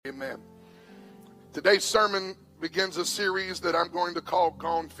amen. Today's sermon begins a series that I'm going to call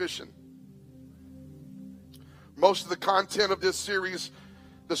Gone Fishing. Most of the content of this series,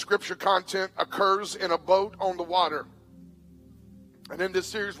 the scripture content, occurs in a boat on the water. And in this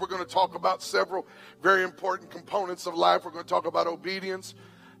series, we're going to talk about several very important components of life. We're going to talk about obedience,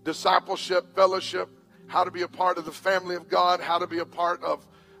 discipleship, fellowship, how to be a part of the family of God, how to be a part of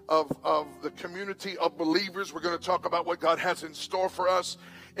the community of believers. We're going to talk about what God has in store for us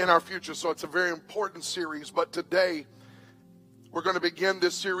in our future. So it's a very important series. But today, we're going to begin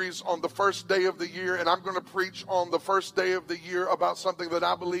this series on the first day of the year, and I'm going to preach on the first day of the year about something that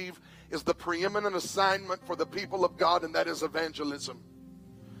I believe is the preeminent assignment for the people of God, and that is evangelism.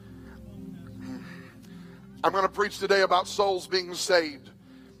 I'm going to preach today about souls being saved.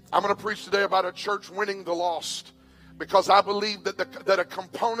 I'm going to preach today about a church winning the lost, because I believe that a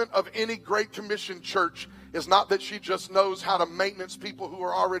component of any Great Commission church is not that she just knows how to maintenance people who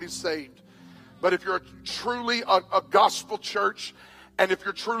are already saved. But if you're truly a gospel church, and if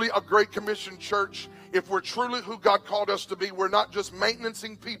you're truly a Great Commission church, if we're truly who God called us to be, we're not just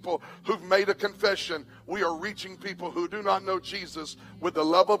maintaining people who've made a confession. We are reaching people who do not know Jesus with the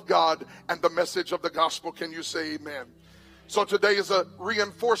love of God and the message of the gospel. Can you say amen? So today is a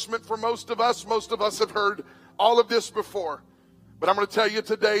reinforcement for most of us. Most of us have heard all of this before. But I'm going to tell you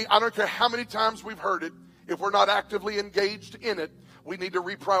today, I don't care how many times we've heard it, if we're not actively engaged in it, we need to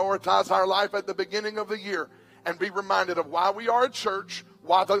reprioritize our life at the beginning of the year and be reminded of why we are a church,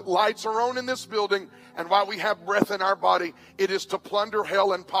 why the lights are on in this building, and why we have breath in our body. It is to plunder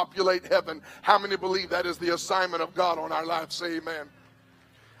hell and populate heaven. How many believe that is the assignment of God on our lives? Say amen.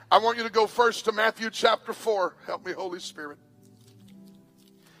 I want you to go first to Matthew chapter 4. Help me, Holy Spirit.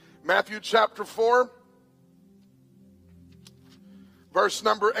 Matthew chapter 4, verse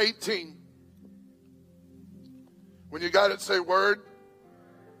number 18. When you got it, say word.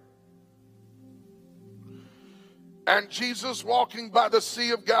 And Jesus walking by the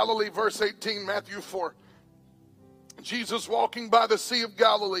Sea of Galilee, verse 18, Matthew 4. Jesus walking by the Sea of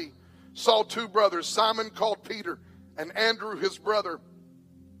Galilee saw two brothers, Simon called Peter and Andrew his brother,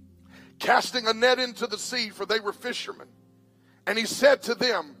 casting a net into the sea, for they were fishermen. And he said to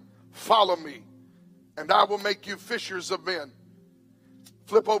them, follow me, and I will make you fishers of men.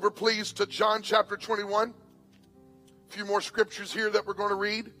 Flip over, please, to John chapter 21. A few more scriptures here that we're going to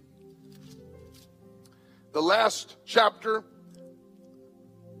read. The last chapter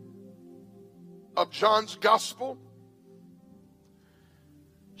of John's gospel.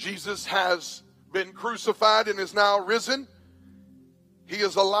 Jesus has been crucified and is now risen. He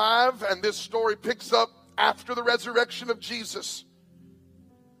is alive, and this story picks up after the resurrection of Jesus.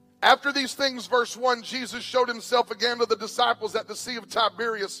 After these things, verse 1, Jesus showed himself again to the disciples at the Sea of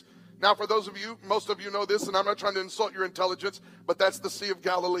Tiberias. Now, for those of you, most of you know this, and I'm not trying to insult your intelligence, but that's the Sea of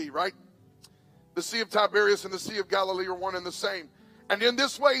Galilee, right? The Sea of Tiberias and the Sea of Galilee are one and the same. And in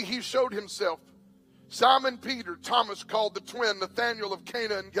this way, he showed himself. Simon Peter, Thomas called the twin, Nathanael of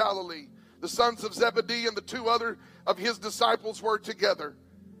Cana in Galilee, the sons of Zebedee, and the two other of his disciples were together.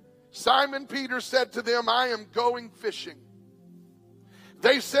 Simon Peter said to them, I am going fishing.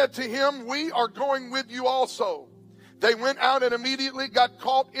 They said to him, we are going with you also. They went out and immediately got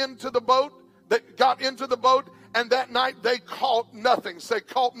into the boat, and that night they caught nothing. Say,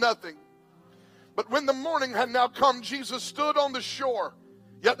 caught nothing. But when the morning had now come, Jesus stood on the shore.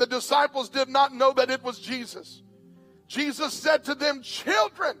 Yet the disciples did not know that it was Jesus. Jesus said to them,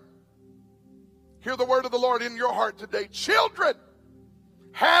 children, hear the word of the Lord in your heart today. Children,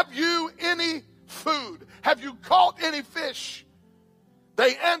 have you any food? Have you caught any fish?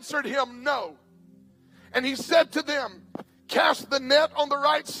 They answered him, no. And he said to them, cast the net on the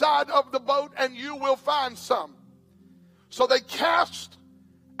right side of the boat and you will find some. So they cast,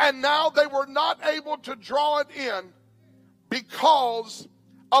 and now they were not able to draw it in because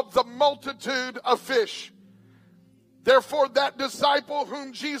of the multitude of fish. Therefore that disciple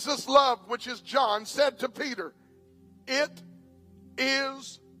whom Jesus loved, which is John, said to Peter, it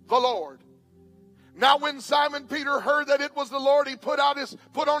is the Lord. Now when Simon Peter heard that it was the Lord, he put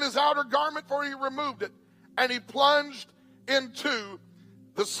on his outer garment, for he removed it, and he plunged into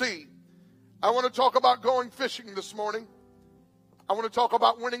the sea. I want to talk about going fishing this morning. I want to talk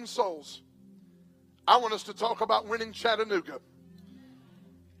about winning souls. I want us to talk about winning Chattanooga.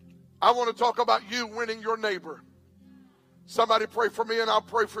 I want to talk about you winning your neighbor. Somebody pray for me and I'll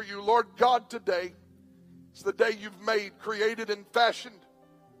pray for you. Lord God, today is the day you've made, created and fashioned.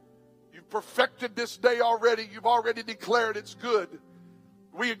 You've perfected this day already. You've already declared it's good.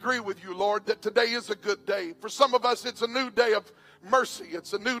 We agree with you, Lord, that today is a good day. For some of us, it's a new day of mercy.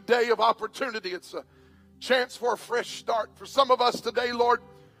 It's a new day of opportunity. It's a chance for a fresh start. For some of us today, Lord,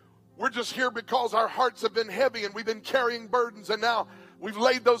 we're just here because our hearts have been heavy and we've been carrying burdens, and now we've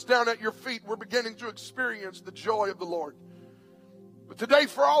laid those down at your feet. We're beginning to experience the joy of the Lord. But today,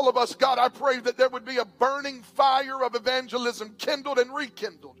 for all of us, God, I pray that there would be a burning fire of evangelism kindled and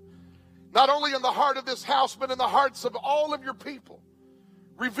rekindled, not only in the heart of this house, but in the hearts of all of your people.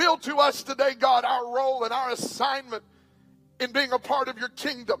 Reveal to us today, God, our role and our assignment in being a part of your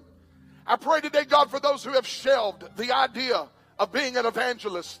kingdom. I pray today, God, for those who have shelved the idea of being an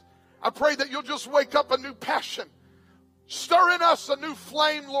evangelist. I pray that you'll just wake up a new passion. Stir in us a new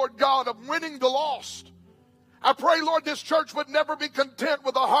flame, Lord God, of winning the lost. I pray, Lord, this church would never be content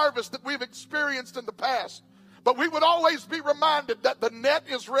with the harvest that we've experienced in the past, but we would always be reminded that the net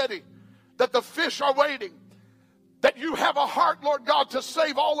is ready, that the fish are waiting, that you have a heart, Lord God, to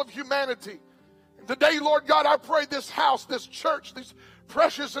save all of humanity. And today, Lord God, I pray this house, this church, these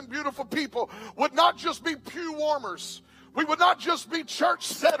precious and beautiful people would not just be pew warmers. We would not just be church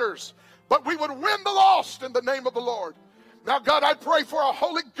setters, but we would win the lost in the name of the Lord. Now, God, I pray for a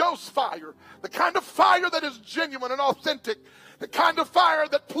Holy Ghost fire, the kind of fire that is genuine and authentic, the kind of fire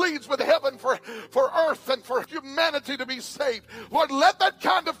that pleads with heaven for earth and for humanity to be saved. Lord, let that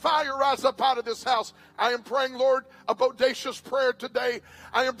kind of fire rise up out of this house. I am praying, Lord, a bodacious prayer today.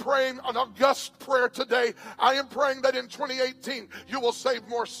 I am praying an august prayer today. I am praying that in 2018 you will save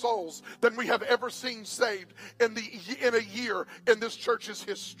more souls than we have ever seen saved in a year in this church's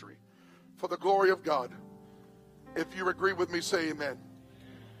history. For the glory of God. If you agree with me, say amen.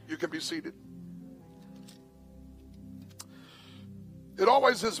 You can be seated. It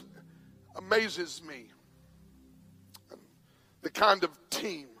always amazes me the kind of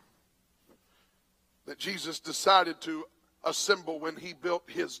team that Jesus decided to assemble when he built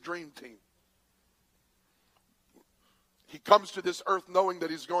his dream team. He comes to this earth knowing that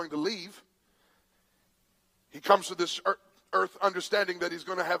he's going to leave. He comes to this earth understanding that he's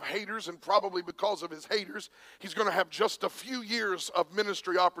going to have haters, and probably because of his haters, he's going to have just a few years of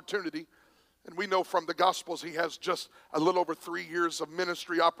ministry opportunity. And we know from the Gospels he has just a little over 3 years of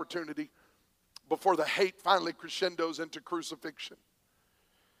ministry opportunity before the hate finally crescendos into crucifixion.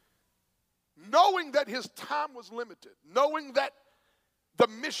 Knowing that his time was limited, knowing that the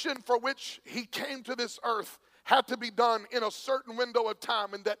mission for which he came to this earth had to be done in a certain window of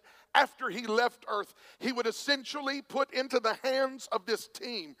time, and that after he left earth, he would essentially put into the hands of this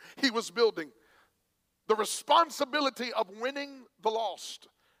team he was building the responsibility of winning the lost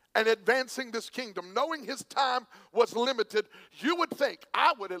and advancing this kingdom. Knowing his time was limited, you would think,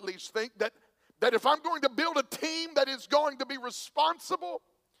 I would at least think, that if I'm going to build a team that is going to be responsible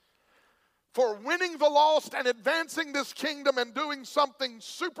for winning the lost and advancing this kingdom and doing something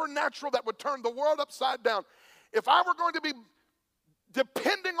supernatural that would turn the world upside down, if I were going to be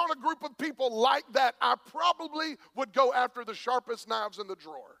depending on a group of people like that, I probably would go after the sharpest knives in the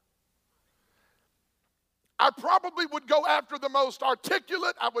drawer. I probably would go after the most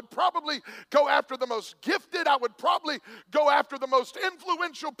articulate. I would probably go after the most gifted. I would probably go after the most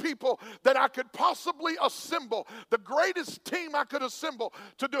influential people that I could possibly assemble, the greatest team I could assemble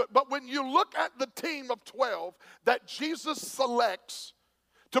to do it. But when you look at the team of 12 that Jesus selects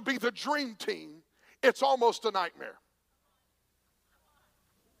to be the dream team, it's almost a nightmare.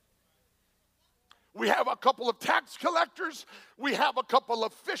 We have a couple of tax collectors. We have a couple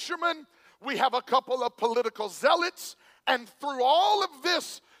of fishermen. We have a couple of political zealots. And through all of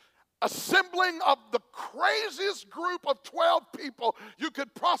this assembling of the craziest group of 12 people you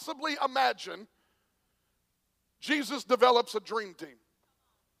could possibly imagine, Jesus develops a dream team.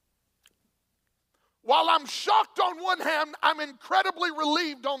 While I'm shocked on one hand, I'm incredibly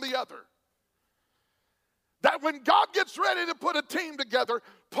relieved on the other. That when God gets ready to put a team together,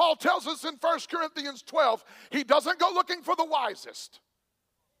 Paul tells us in 1 Corinthians 12, he doesn't go looking for the wisest.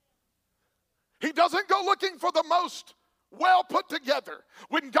 He doesn't go looking for the most well put together.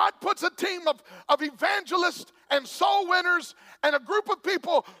 When God puts a team of evangelists and soul winners and a group of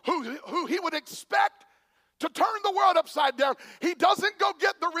people who he would expect to turn the world upside down, he doesn't go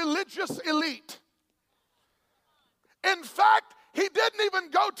get the religious elite. In fact, he didn't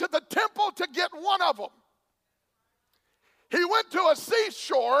even go to the temple to get one of them. He went to a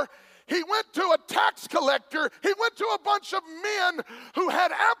seashore. He went to a tax collector. He went to a bunch of men who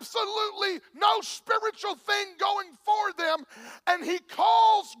had absolutely no spiritual thing going for them, and he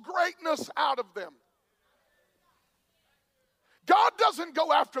calls greatness out of them. God doesn't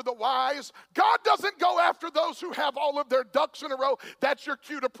go after the wise. God doesn't go after those who have all of their ducks in a row. That's your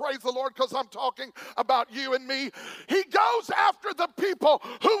cue to praise the Lord, because I'm talking about you and me. He goes after the people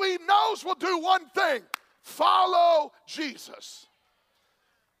who he knows will do one thing: follow Jesus.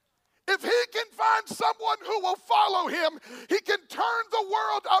 If he can find someone who will follow him, he can turn the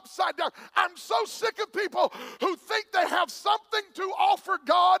world upside down. I'm so sick of people who think they have something to offer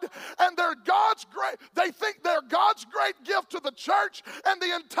God, and they think they're God's great gift to the church and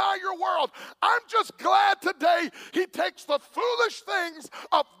the entire world. I'm just glad today he takes the foolish things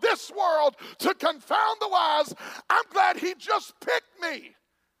of this world to confound the wise. I'm glad he just picked me.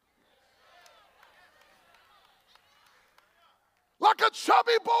 Like a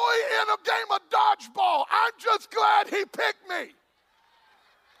chubby boy in a game of dodgeball. I'm just glad he picked me.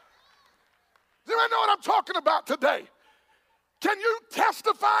 Do I know what I'm talking about today? Can you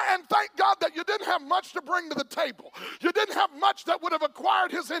testify and thank God that you didn't have much to bring to the table? You didn't have much that would have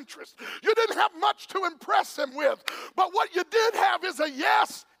acquired his interest. You didn't have much to impress him with. But what you did have is a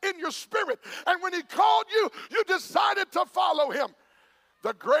yes in your spirit. And when he called you, you decided to follow him.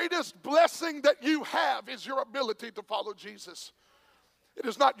 The greatest blessing that you have is your ability to follow Jesus. It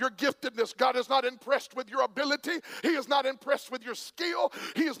is not your giftedness. God is not impressed with your ability. He is not impressed with your skill.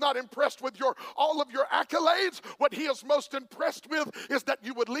 He is not impressed with all of your accolades. What he is most impressed with is that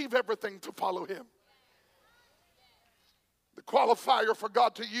you would leave everything to follow him. The qualifier for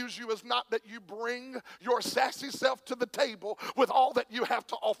God to use you is not that you bring your sassy self to the table with all that you have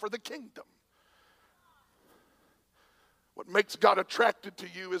to offer the kingdom. What makes God attracted to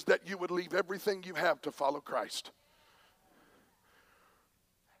you is that you would leave everything you have to follow Christ.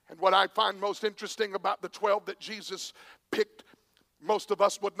 And what I find most interesting about the 12 that Jesus picked, most of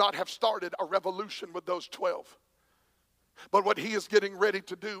us would not have started a revolution with those 12. But what he is getting ready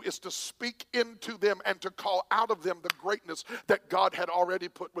to do is to speak into them and to call out of them the greatness that God had already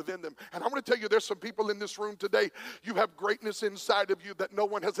put within them. And I'm going to tell you, there's some people in this room today, you have greatness inside of you that no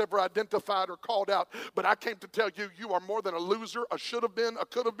one has ever identified or called out. But I came to tell you, you are more than a loser, a should have been, a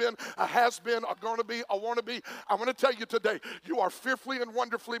could have been, a has been, a going to be, a want to be. I want to tell you today, you are fearfully and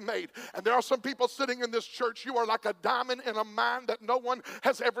wonderfully made. And there are some people sitting in this church, you are like a diamond in a mine that no one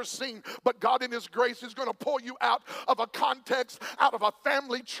has ever seen. But God in his grace is going to pull you out of a context, out of a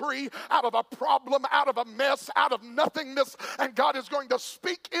family tree, out of a problem, out of a mess, out of nothingness, and God is going to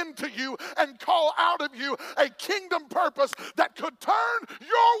speak into you and call out of you a kingdom purpose that could turn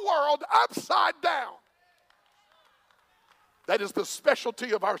your world upside down. That is the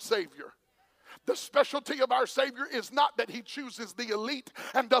specialty of our Savior. The specialty of our Savior is not that he chooses the elite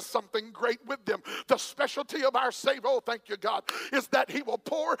and does something great with them. The specialty of our Savior, oh thank you God, is that he will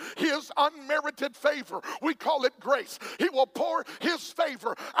pour his unmerited favor. We call it grace. He will pour his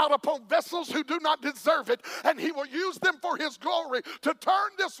favor out upon vessels who do not deserve it, and he will use them for his glory to turn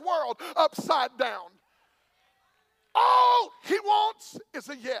this world upside down. All he wants is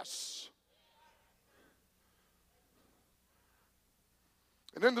a yes.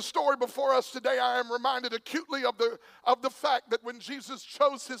 And in the story before us today, I am reminded acutely of the fact that when Jesus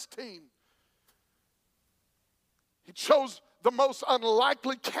chose his team, he chose the most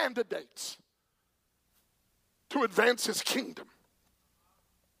unlikely candidates to advance his kingdom.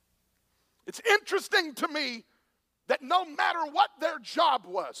 It's interesting to me that no matter what their job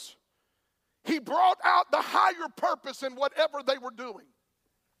was, he brought out the higher purpose in whatever they were doing.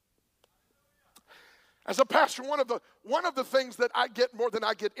 As a pastor, one of the things that I get more than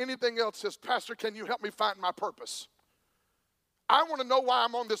I get anything else is, Pastor, can you help me find my purpose? I want to know why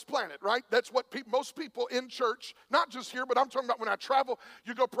I'm on this planet, right? That's what most people in church, not just here, but I'm talking about when I travel,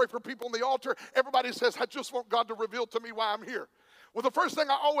 you go pray for people on the altar, everybody says, I just want God to reveal to me why I'm here. Well, the first thing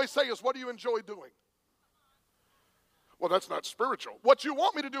I always say is, what do you enjoy doing? Well, that's not spiritual. What you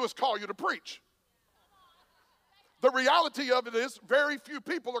want me to do is call you to preach. The reality of it is very few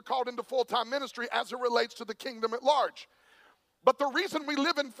people are called into full-time ministry as it relates to the kingdom at large. But the reason we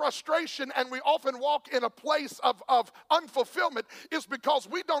live in frustration and we often walk in a place of unfulfillment is because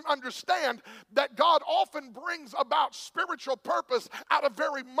we don't understand that God often brings about spiritual purpose out of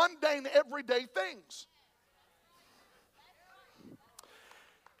very mundane, everyday things.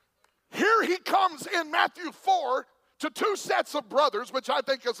 Here he comes in Matthew 4 to two sets of brothers, which I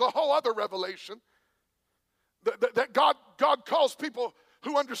think is a whole other revelation. That God calls people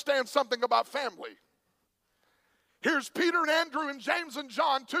who understand something about family. Here's Peter and Andrew and James and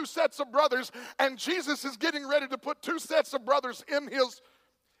John, two sets of brothers, and Jesus is getting ready to put two sets of brothers in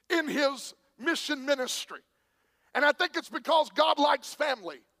his mission ministry. And I think it's because God likes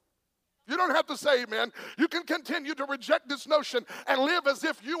family. You don't have to say amen. You can continue to reject this notion and live as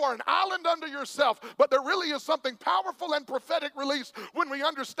if you are an island unto yourself. But there really is something powerful and prophetic release when we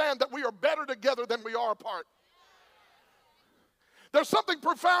understand that we are better together than we are apart. There's something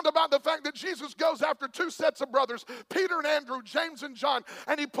profound about the fact that Jesus goes after two sets of brothers, Peter and Andrew, James and John,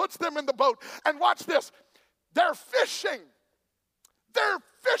 and he puts them in the boat. And watch this. They're fishing. They're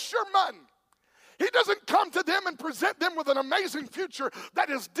fishermen. He doesn't come to them and present them with an amazing future that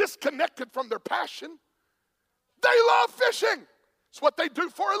is disconnected from their passion. They love fishing. It's what they do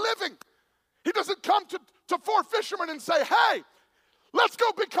for a living. He doesn't come to four fishermen and say, hey, let's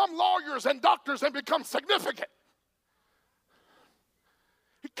go become lawyers and doctors and become significant.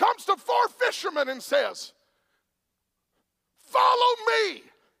 He comes to four fishermen and says, follow me,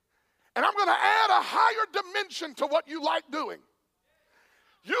 and I'm going to add a higher dimension to what you like doing.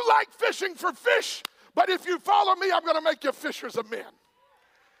 You like fishing for fish, but if you follow me, I'm going to make you fishers of men.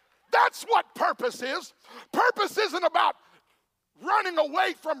 That's what purpose is. Purpose isn't about running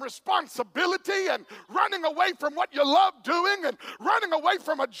away from responsibility and running away from what you love doing and running away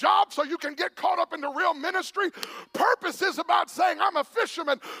from a job so you can get caught up in the real ministry. Purpose is about saying, I'm a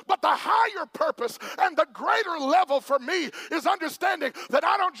fisherman, but the higher purpose and the greater level for me is understanding that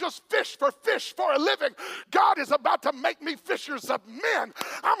I don't just fish for a living. God is about to make me fishers of men.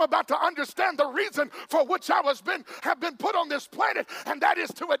 I'm about to understand the reason for which I have been put on this planet, and that is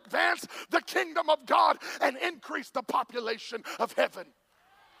to advance the kingdom of God and increase the population of heaven.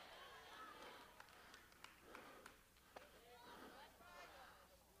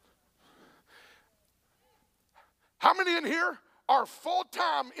 How many in here are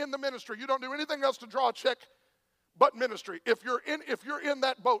full-time in the ministry? You don't do anything else to draw a check but ministry. If you're in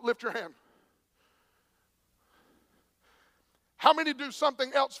that boat, lift your hand. How many do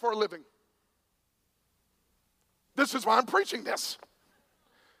something else for a living? This is why I'm preaching this.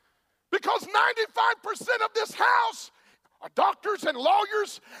 Because 95% of this house are doctors and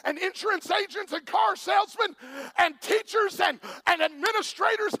lawyers and insurance agents and car salesmen and teachers and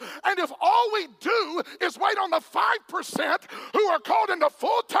administrators. And if all we do is wait on the 5% who are called into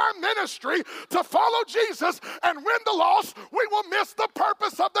full-time ministry to follow Jesus and win the lost, we will miss the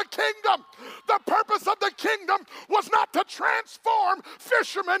purpose of the kingdom. The purpose of the kingdom was not to transform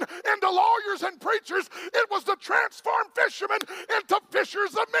fishermen into lawyers and preachers. It was to transform fishermen into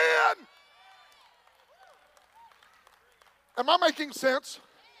fishers of men. Am I making sense?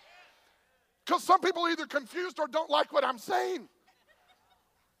 Because some people are either confused or don't like what I'm saying.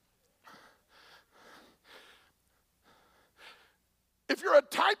 If you're a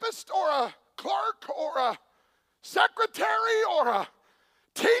typist or a clerk or a secretary or a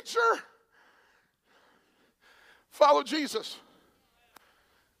teacher, follow Jesus.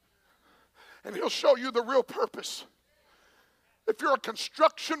 And he'll show you the real purpose. If you're a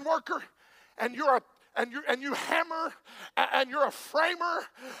construction worker and you hammer, and you're a framer,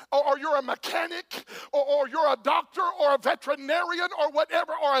 or you're a mechanic, or you're a doctor, or a veterinarian, or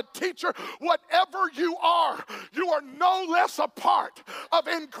whatever, or a teacher, whatever you are no less a part of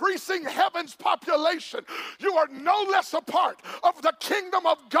increasing heaven's population. You are no less a part of the kingdom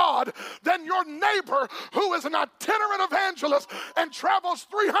of God than your neighbor who is an itinerant evangelist and travels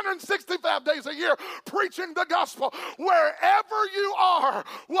 365 days a year preaching the gospel. Wherever you are,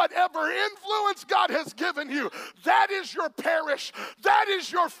 whatever influence God has given you, that is your parish, that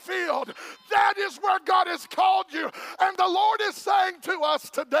is your field, that is where God has called you. And the Lord is saying to us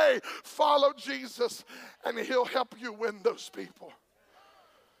today, follow Jesus and he'll help you win those people.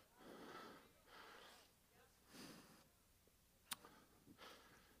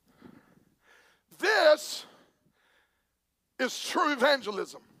 This is true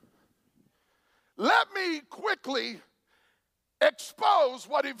evangelism. Let me quickly expose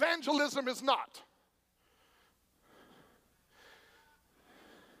what evangelism is not.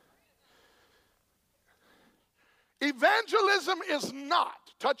 Evangelism is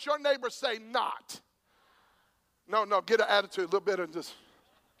not. Touch your neighbor, say not. No, get an attitude a little bit and just.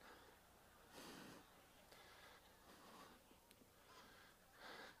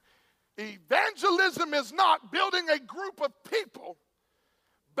 Evangelism is not building a group of people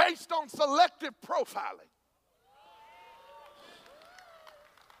based on selective profiling.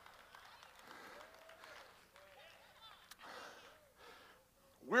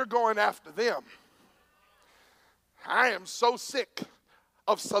 We're going after them. I am so sick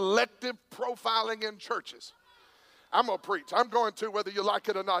of selective profiling in churches. I'm going to preach. I'm going to, whether you like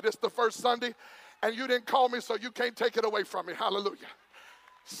it or not. It's the first Sunday, and you didn't call me, so you can't take it away from me. Hallelujah.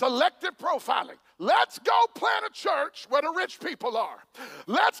 Selective profiling. Let's go plant a church where the rich people are.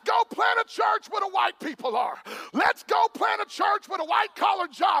 Let's go plant a church where the white people are. Let's go plant a church where the white-collar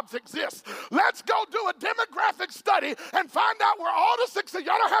jobs exist. Let's go do a demographic study and find out where all the success.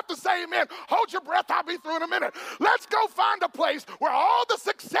 Y'all don't have to say amen. Hold your breath. I'll be through in a minute. Let's go find a place where all the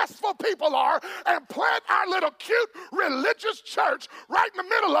successful people are and plant our little cute religious church right in the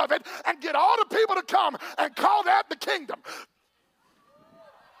middle of it and get all the people to come and call that the kingdom.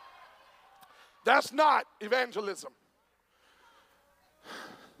 That's not evangelism.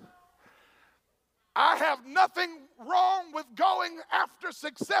 I have nothing wrong with going after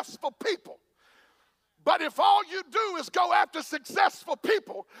successful people. But if all you do is go after successful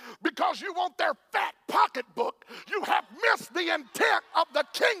people because you want their fat pocketbook, you have missed the intent of the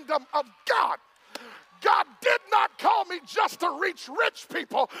kingdom of God. God did not call me just to reach rich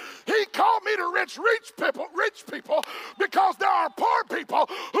people. He called me to reach rich people because there are poor people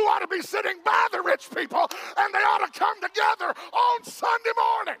who ought to be sitting by the rich people, and they ought to come together on Sunday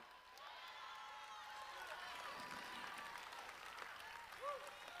morning.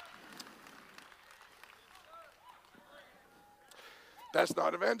 That's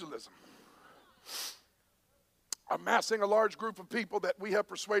not evangelism. Amassing a large group of people that we have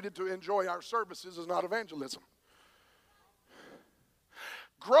persuaded to enjoy our services is not evangelism.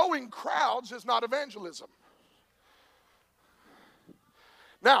 Growing crowds is not evangelism.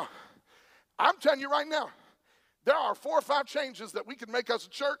 Now, I'm telling you right now, there are 4 or 5 changes that we can make as a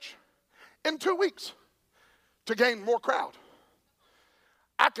church in 2 weeks to gain more crowd.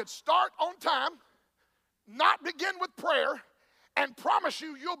 I could start on time, not begin with prayer, and promise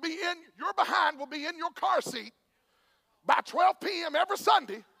you your behind will be in your car seat by 12 p.m. every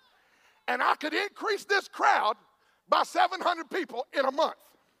Sunday, and I could increase this crowd by 700 people in a month.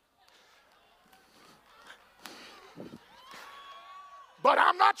 But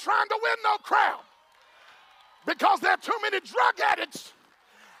I'm not trying to win no crowd because there are too many drug addicts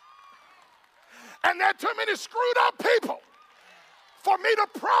and there are too many screwed up people for me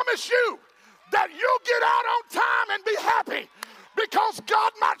to promise you that you'll get out on time and be happy, because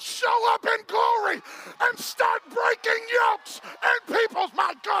God might show up in glory and start breaking yokes and peoples.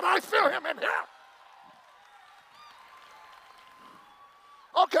 My God, I feel him in here.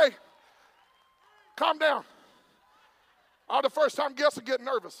 Okay, calm down. All the first-time guests are getting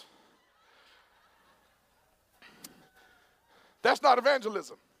nervous. That's not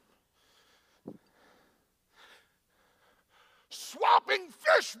evangelism. Swapping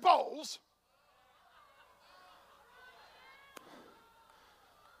fish bowls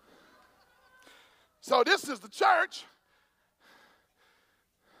So this is the church,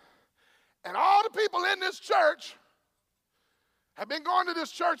 and all the people in this church have been going to this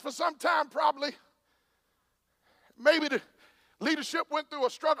church for some time probably. Maybe the leadership went through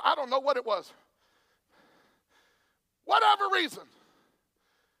a struggle. I don't know what it was. Whatever reason.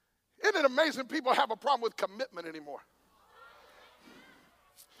 Isn't it amazing people have a problem with commitment anymore?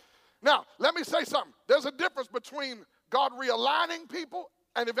 Now, let me say something. There's a difference between God realigning people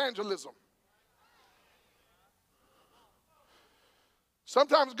and evangelism.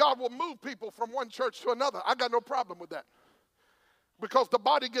 Sometimes God will move people from one church to another. I got no problem with that. Because the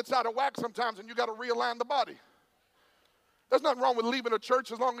body gets out of whack sometimes and you got to realign the body. There's nothing wrong with leaving a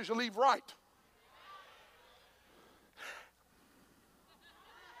church as long as you leave right.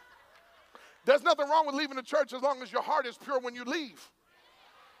 There's nothing wrong with leaving a church as long as your heart is pure when you leave.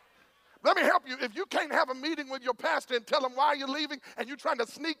 Let me help you. If you can't have a meeting with your pastor and tell him why you're leaving and you're trying to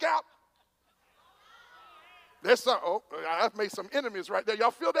sneak out, I've made some enemies right there.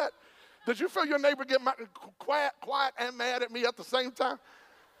 Y'all feel that? Did you feel your neighbor get quiet and mad at me at the same time?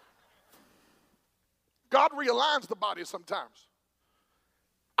 God realigns the body sometimes.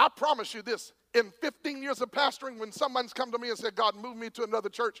 I promise you this, in 15 years of pastoring, when someone's come to me and said, God, move me to another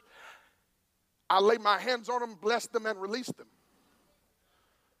church, I lay my hands on them, bless them, and release them.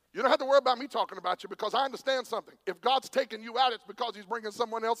 You don't have to worry about me talking about you, because I understand something. If God's taking you out, it's because he's bringing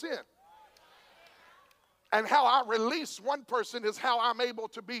someone else in. And how I release one person is how I'm able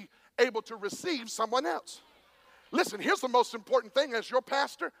to receive someone else. Listen, here's the most important thing as your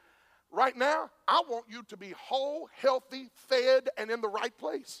pastor. Right now, I want you to be whole, healthy, fed, and in the right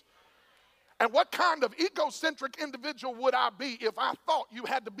place. And what kind of egocentric individual would I be if I thought you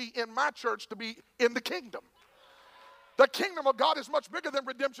had to be in my church to be in the kingdom? The kingdom of God is much bigger than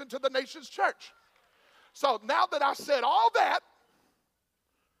redemption to the nation's church. So now that I said all that,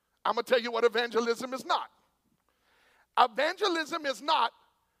 I'm going to tell you what evangelism is not. Evangelism is not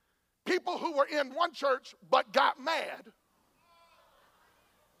people who were in one church but got mad.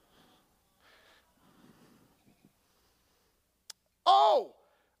 Oh,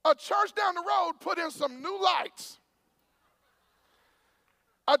 a church down the road put in some new lights.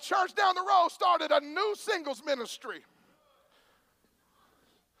 A church down the road started a new singles ministry.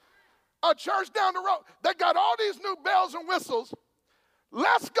 A church down the road, they got all these new bells and whistles.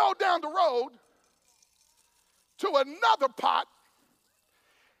 Let's go down the road to another pot,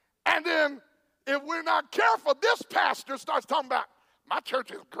 and then if we're not careful, this pastor starts talking about, my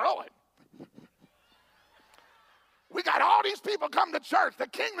church is growing. We got all these people come to church. The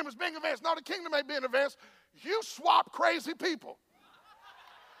kingdom is being advanced. No, the kingdom ain't being advanced. You swap crazy people.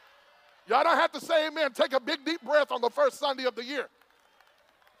 Y'all don't have to say amen. Take a big, deep breath on the first Sunday of the year.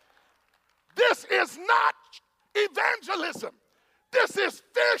 This is not evangelism. This is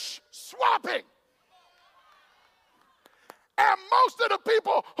fish swapping. And most of the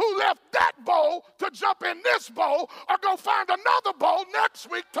people who left that bowl to jump in this bowl are going to find another bowl next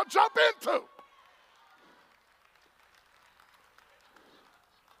week to jump into.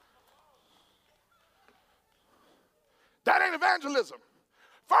 That ain't evangelism.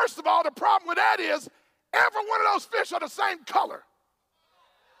 First of all, the problem with that is every one of those fish are the same color.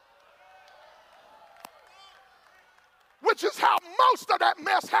 Which is how most of that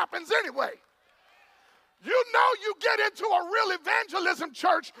mess happens anyway. You know you get into a real evangelism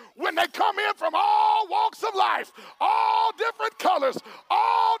church when they come in from all walks of life, all different colors,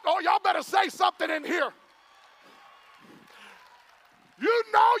 y'all better say something in here. You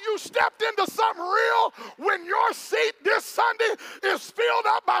know you stepped into something real when your seat this Sunday is filled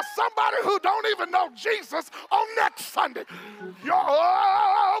up by somebody who don't even know Jesus on next Sunday.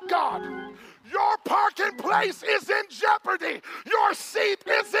 Oh, God. Your parking place is in jeopardy. Your seat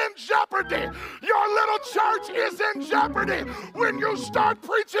is in jeopardy. Your little church is in jeopardy. When you start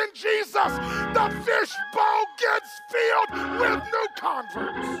preaching Jesus, the fishbowl gets filled with new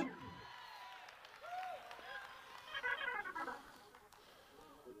converts.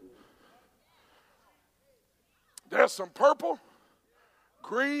 There's some purple,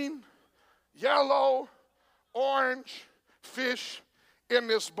 green, yellow, orange fish in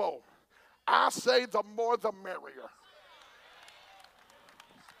this bowl. I say the more the merrier.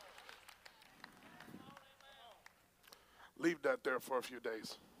 Leave that there for a few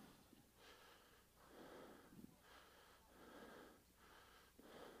days.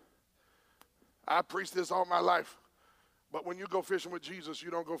 I preached this all my life, but when you go fishing with Jesus, you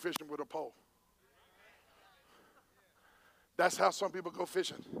don't go fishing with a pole. That's how some people go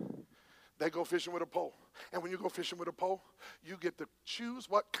fishing. They go fishing with a pole. And when you go fishing with a pole, you get to choose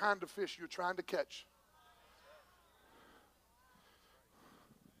what kind of fish you're trying to catch.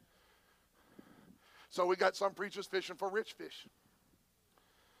 So we got some preachers fishing for rich fish.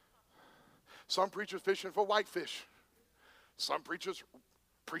 Some preachers fishing for white fish. Some preachers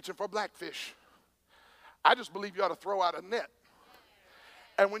preaching for black fish. I just believe you ought to throw out a net.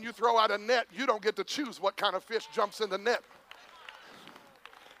 And when you throw out a net, you don't get to choose what kind of fish jumps in the net.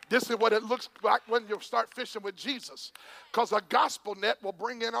 This is what it looks like when you start fishing with Jesus. Because a gospel net will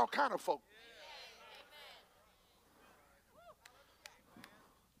bring in all kind of folk.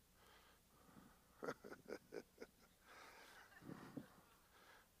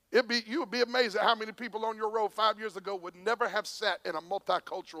 You would be amazed at how many people on your road 5 years ago would never have sat in a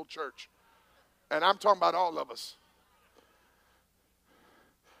multicultural church. And I'm talking about all of us.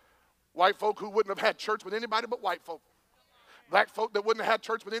 White folk who wouldn't have had church with anybody but white folk. Black folk that wouldn't have had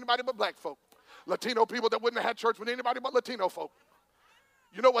church with anybody but black folk. Latino people that wouldn't have had church with anybody but Latino folk.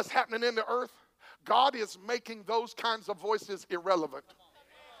 You know what's happening in the earth? God is making those kinds of voices irrelevant.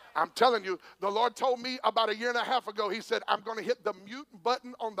 I'm telling you, the Lord told me about a year and a half ago, he said, I'm going to hit the mute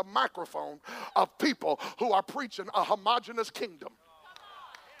button on the microphone of people who are preaching a homogeneous kingdom.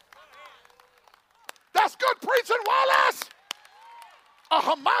 That's good preaching, Wallace. A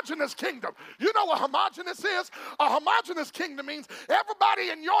homogeneous kingdom. You know what homogeneous is? A homogeneous kingdom means everybody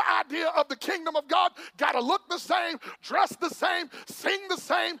in your idea of the kingdom of God got to look the same, dress the same, sing the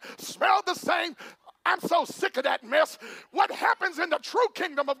same, smell the same. I'm so sick of that mess. What happens in the true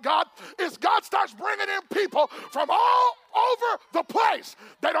kingdom of God is God starts bringing in people from all over the place.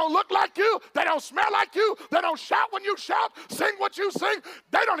 They don't look like you. They don't smell like you. They don't shout when you shout, sing what you sing.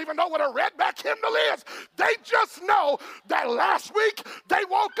 They don't even know what a redback hymnal is. They just know that last week they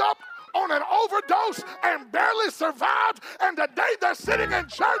woke up on an overdose and barely survived, and today they're sitting in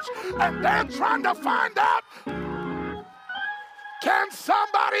church and they're trying to find out, can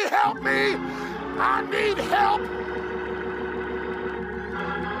somebody help me? I need help.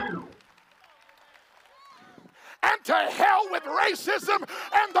 And to hell with racism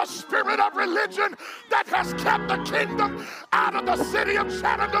and the spirit of religion that has kept the kingdom out of the city of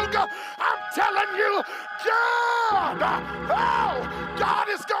Chattanooga. I'm telling you, God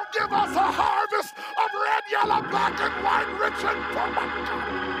is going to give us a harvest of red, yellow, black, and white, rich and poor.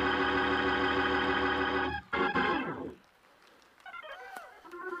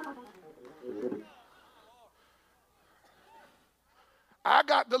 I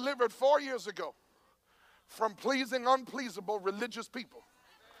got delivered 4 years ago from pleasing unpleasable religious people.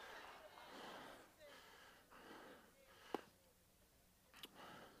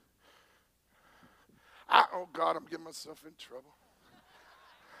 Oh God, I'm getting myself in trouble.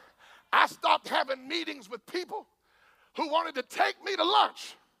 I stopped having meetings with people who wanted to take me to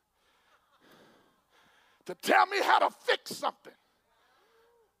lunch. to tell me how to fix something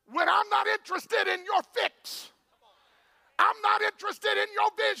when I'm not interested in your fix. I'm not interested in your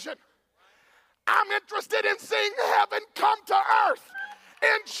vision. I'm interested in seeing heaven come to earth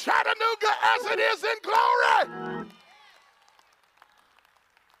in Chattanooga as it is in glory.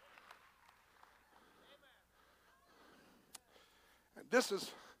 And this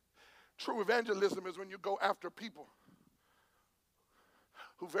is true evangelism, is when you go after people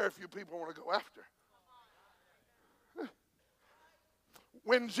who very few people want to go after.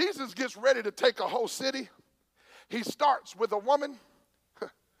 When Jesus gets ready to take a whole city, he starts with a woman.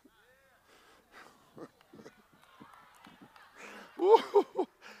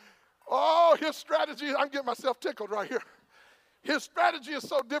 Oh, his strategy, I'm getting myself tickled right here. His strategy is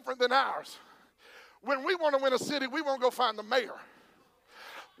so different than ours. When we want to win a city, we want to go find the mayor.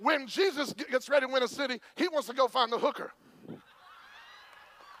 When Jesus gets ready to win a city, he wants to go find the hooker.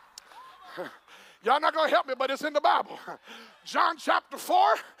 Y'all not going to help me, but it's in the Bible. John chapter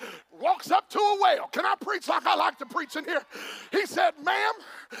 4 walks up to a well. Can I preach like I like to preach in here? He said, ma'am,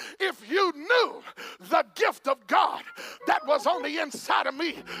 if you knew the gift of God that was on the inside of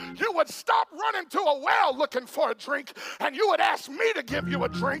me, you would stop running to a well looking for a drink, and you would ask me to give you a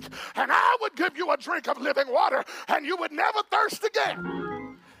drink, and I would give you a drink of living water, and you would never thirst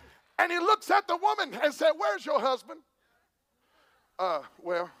again. And he looks at the woman and said, where's your husband?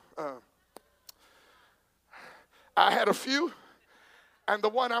 I had a few, and the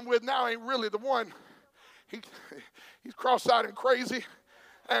one I'm with now ain't really the one. He's cross-eyed and crazy,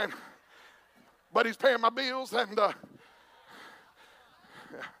 but he's paying my bills.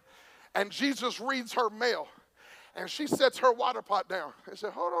 And Jesus reads her mail, and she sets her water pot down and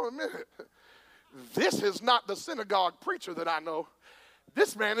said, hold on a minute. This is not the synagogue preacher that I know.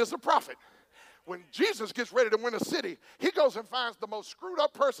 This man is a prophet. When Jesus gets ready to win a city, he goes and finds the most screwed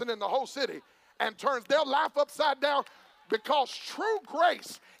up person in the whole city and turns their life upside down, because true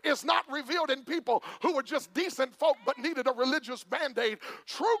grace is not revealed in people who were just decent folk but needed a religious band-aid.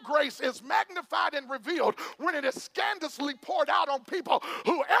 True grace is magnified and revealed when it is scandalously poured out on people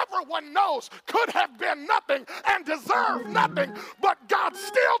who everyone knows could have been nothing and deserve nothing, but God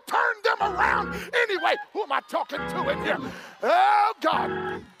still turned them around anyway. Who am I talking to in here? Oh,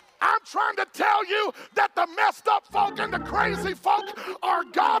 God. I'm trying to tell you that the messed up folk and the crazy folk are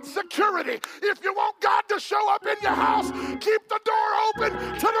God's security. If you want God to show up in your house, keep the door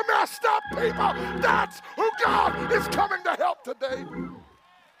open to the messed up people. That's who God is coming to help today.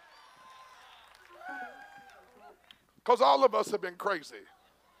 Because all of us have been crazy.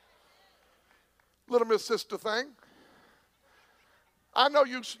 Little Miss Sister thing. I know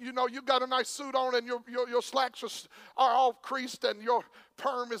you got a nice suit on, and your slacks are all creased, and your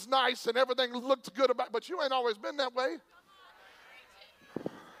perm is nice and everything looks good about it, but you ain't always been that way.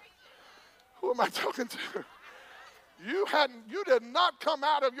 Who am I talking to? You did not come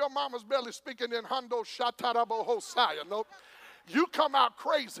out of your mama's belly speaking in Hondo Shatarabo Hosea. Nope. You come out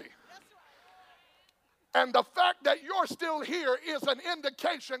crazy. And the fact that you're still here is an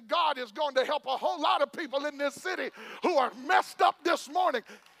indication God is going to help a whole lot of people in this city who are messed up this morning.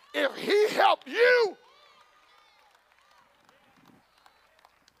 If he helped you,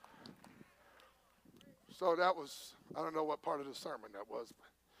 so that was, I don't know what part of the sermon that was.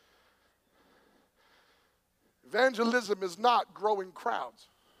 But evangelism is not growing crowds.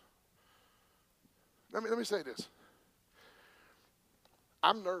 Let me say this.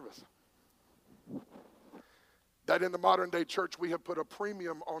 I'm nervous that in the modern day church we have put a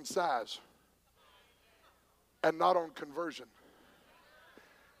premium on size and not on conversion.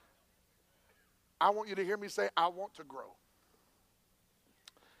 I want you to hear me say, I want to grow.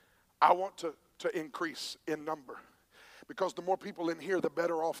 I want to increase in number, because the more people in here, the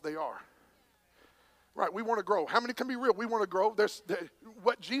better off they are. Right, we want to grow. How many can be real? We want to grow.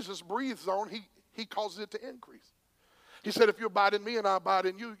 What Jesus breathes on, he causes it to increase. He said, if you abide in me and I abide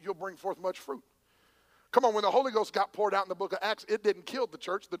in you, you'll bring forth much fruit. Come on, when the Holy Ghost got poured out in the book of Acts, it didn't kill the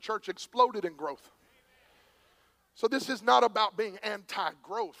church. The church exploded in growth. So this is not about being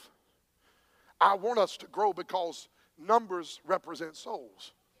anti-growth. I want us to grow because numbers represent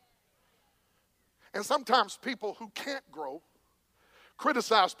souls. And sometimes people who can't grow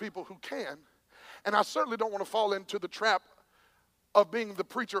criticize people who can. And I certainly don't want to fall into the trap of being the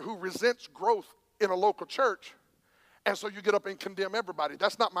preacher who resents growth in a local church. And so you get up and condemn everybody.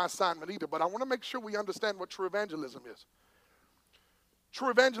 That's not my assignment either. But I want to make sure we understand what true evangelism is.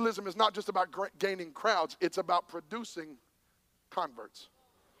 True evangelism is not just about gaining crowds. It's about producing converts.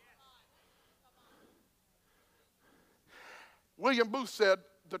 William Booth said,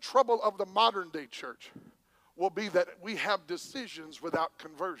 the trouble of the modern day church will be that we have decisions without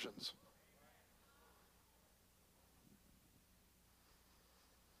conversions.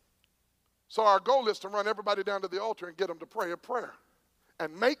 So our goal is to run everybody down to the altar and get them to pray a prayer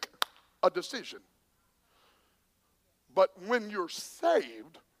and make a decision. But when you're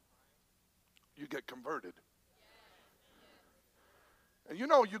saved, you get converted. And you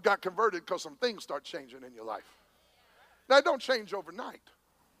know you got converted because some things start changing in your life. Now, it don't change overnight.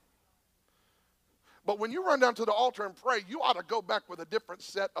 But when you run down to the altar and pray, you ought to go back with a different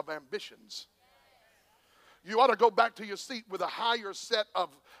set of ambitions. You ought to go back to your seat with a higher set of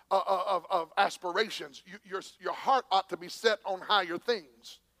aspirations. Your heart ought to be set on higher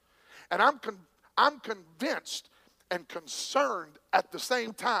things. And I'm convinced and concerned at the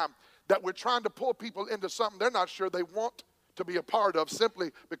same time that we're trying to pull people into something they're not sure they want to be a part of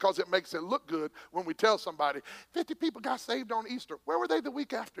simply because it makes it look good when we tell somebody 50 people got saved on Easter. Where were they the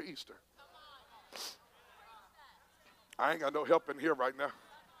week after Easter? I ain't got no help in here right now.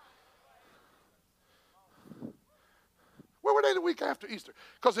 Where were they the week after Easter?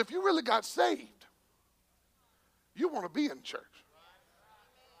 Because if you really got saved, you want to be in church.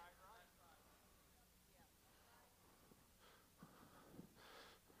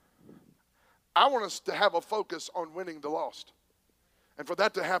 I want us to have a focus on winning the lost. And for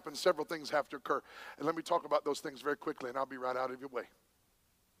that to happen, several things have to occur. And let me talk about those things very quickly, and I'll be right out of your way.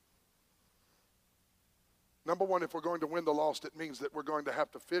 Number one, if we're going to win the lost, it means that we're going to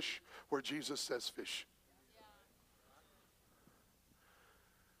have to fish where Jesus says fish.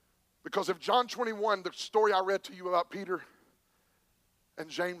 Because if John 21, the story I read to you about Peter and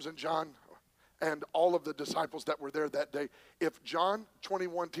James and John and all of the disciples that were there that day, if John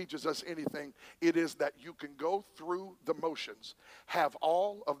 21 teaches us anything, it is that you can go through the motions, have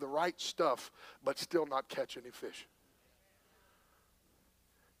all of the right stuff, but still not catch any fish.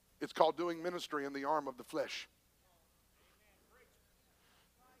 It's called doing ministry in the arm of the flesh.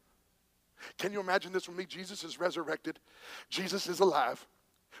 Can you imagine this with me? Jesus is resurrected. Jesus is alive.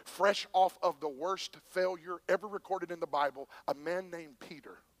 Fresh off of the worst failure ever recorded in the Bible, a man named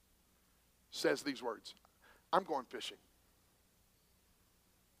Peter says these words, I'm going fishing.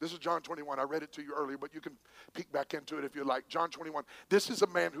 This is John 21. I read it to you earlier, but you can peek back into it if you like. John 21. This is a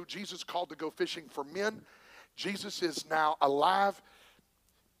man who Jesus called to go fishing for men. Jesus is now alive.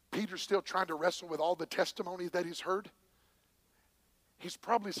 Peter's still trying to wrestle with all the testimony that he's heard. He's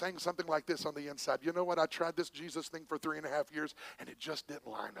probably saying something like this on the inside. You know what? I tried this Jesus thing for 3.5 years, and it just didn't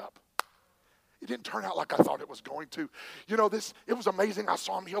line up. It didn't turn out like I thought it was going to. You know, it was amazing. I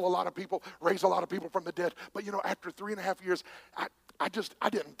saw him heal a lot of people, raise a lot of people from the dead. But, you know, after 3.5 years, I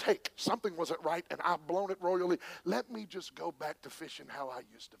didn't take. Something wasn't right, and I've blown it royally. Let me just go back to fishing how I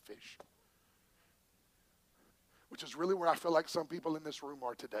used to fish. Which is really where I feel like some people in this room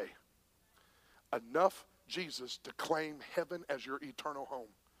are today. Enough Jesus to claim heaven as your eternal home.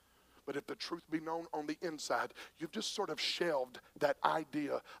 But if the truth be known on the inside, you've just sort of shelved that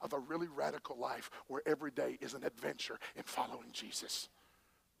idea of a really radical life where every day is an adventure in following Jesus.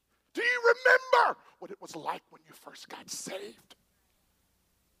 Do you remember what it was like when you first got saved?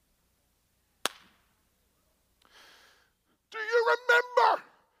 Do you remember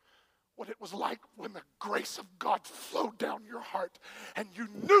what it was like when the grace of God flowed down your heart and you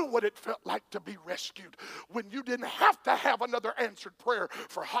knew what it felt like to be rescued, when you didn't have to have another answered prayer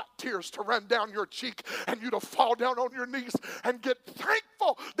for hot tears to run down your cheek and you to fall down on your knees and get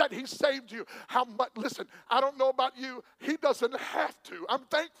thankful that he saved you? How much, listen, I don't know about you, he doesn't have to. I'm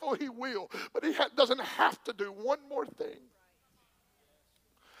thankful he will, but he doesn't have to do one more thing.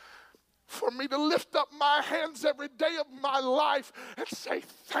 For me to lift up my hands every day of my life and say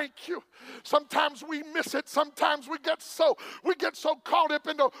thank you. Sometimes we miss it. Sometimes we get so caught up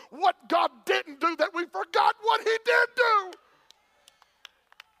into what God didn't do that we forgot what he did do.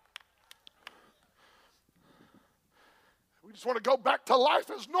 We just want to go back to life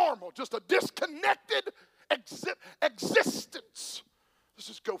as normal, just a disconnected existence. Let's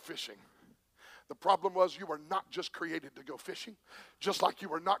just go fishing. The problem was you were not just created to go fishing, just like you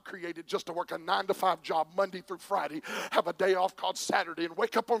were not created just to work a 9-to-5 job Monday through Friday, have a day off called Saturday, and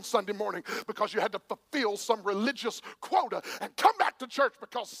wake up on Sunday morning because you had to fulfill some religious quota and come back to church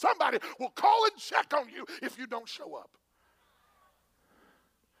because somebody will call and check on you if you don't show up.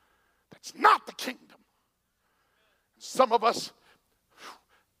 That's not the kingdom. Some of us,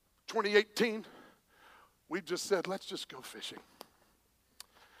 2018, we've just said, let's just go fishing.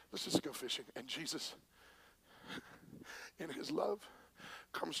 Let's just go fishing. And Jesus, in his love,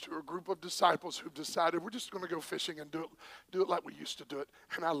 comes to a group of disciples who've decided we're just going to go fishing and do it like we used to do it.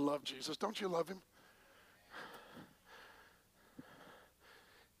 And I love Jesus. Don't you love him?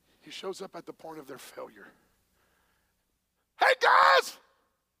 He shows up at the point of their failure. Hey, guys!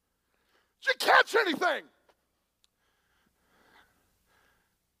 Did you catch anything?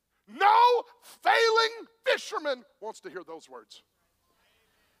 No, fisherman wants to hear those words.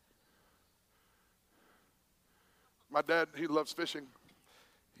 My dad, he loves fishing.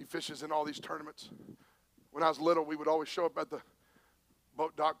 He fishes in all these tournaments. When I was little, we would always show up at the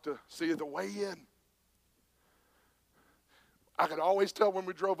boat dock to see the weigh in. I could always tell when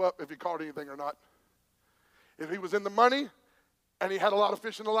we drove up if he caught anything or not. If he was in the money and he had a lot of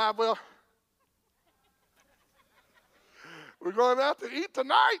fish in the live well, we're going out to eat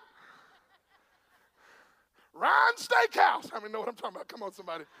tonight. Ryan's Steakhouse. How many know what I'm talking about? Come on,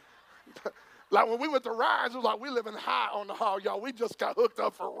 somebody. Like when we went to Ryan's, it was like we living high on the hog, y'all. We just got hooked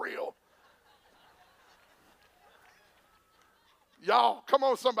up for real. Y'all, come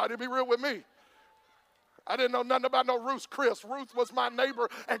on, somebody, be real with me. I didn't know nothing about no Ruth's Chris. Ruth was my neighbor,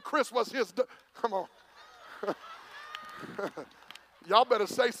 and Chris was his. Come on. Y'all better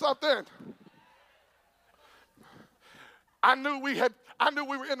say something. I knew we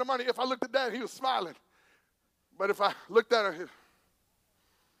were in the money. If I looked at Dad, he was smiling. But if I looked at her, did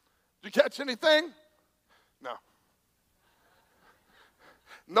you catch anything? No.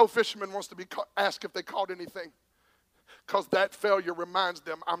 No fisherman wants to be asked if they caught anything, because that failure reminds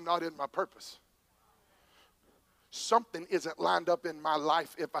them I'm not in my purpose. Something isn't lined up in my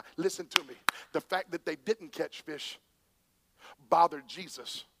life. Listen to me, the fact that they didn't catch fish bothered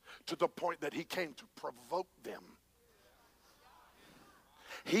Jesus to the point that he came to provoke them.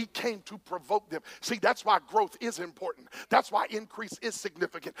 He came to provoke them. See, that's why growth is important. That's why increase is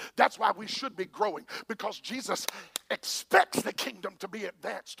significant. That's why we should be growing, because Jesus expects the kingdom to be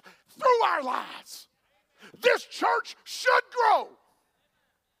advanced through our lives. This church should grow.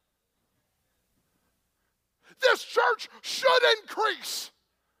 This church should increase.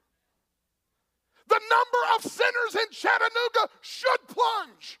 The number of sinners in Chattanooga should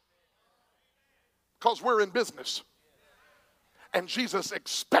plunge, because we're in business. And Jesus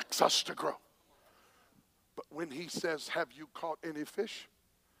expects us to grow. But when he says, have you caught any fish?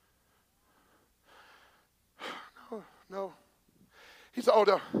 No. He said,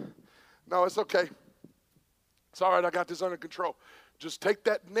 oh, no, it's okay. It's all right, I got this under control. Just take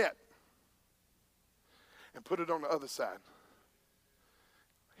that net and put it on the other side.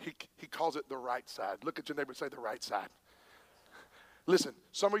 He calls it the right side. Look at your neighbor and say, the right side. Listen,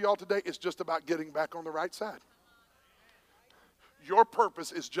 some of y'all today, it's just about getting back on the right side. Your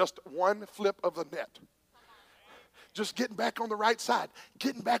purpose is just one flip of the net. Just getting back on the right side,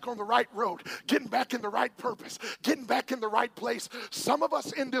 getting back on the right road, getting back in the right purpose, getting back in the right place. Some of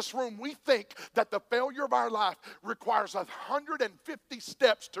us in this room, we think that the failure of our life requires 150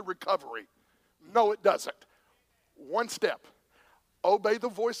 steps to recovery. No, it doesn't. One step. Obey the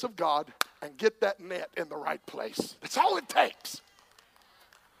voice of God and get that net in the right place. That's all it takes.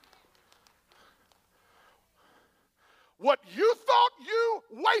 What you thought you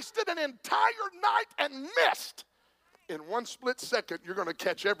wasted an entire night and missed, in one split second, you're going to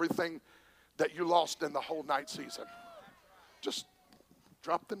catch everything that you lost in the whole night season. Just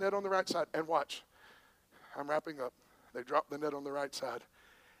drop the net on the right side and watch. I'm wrapping up. They drop the net on the right side,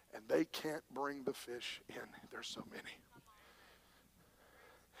 and they can't bring the fish in. There's so many.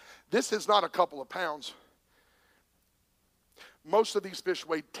 This is not a couple of pounds. Most of these fish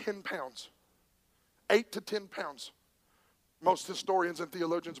weigh 10 pounds, 8 to 10 pounds. Most historians and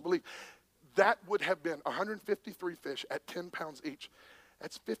theologians believe that would have been 153 fish at 10 pounds each.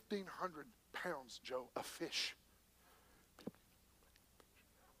 That's 1,500 pounds, Joe, of fish.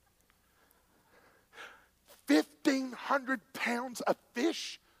 1,500 pounds of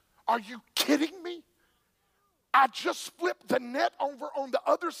fish? Are you kidding me? I just flipped the net over on the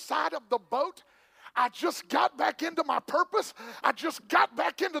other side of the boat. I just got back into my purpose. I just got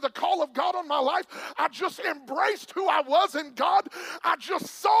back into the call of God on my life. I just embraced who I was in God. I just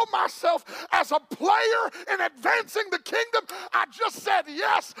saw myself as a player in advancing the kingdom. I just said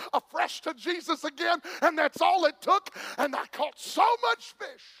yes afresh to Jesus again, and that's all it took. And I caught so much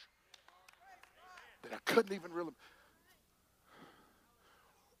fish that I couldn't even really.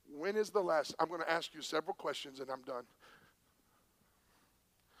 When is the last? I'm going to ask you several questions and I'm done.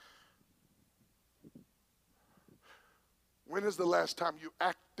 When is the last time you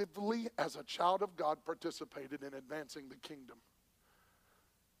actively, as a child of God, participated in advancing the kingdom?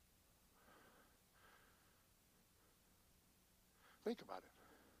 Think about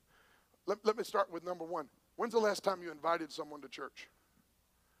it. Let me start with number one. When's the last time you invited someone to church?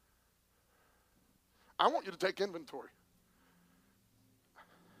 I want you to take inventory.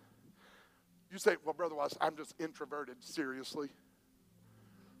 You say, well, Brother Wise, I'm just introverted. Seriously?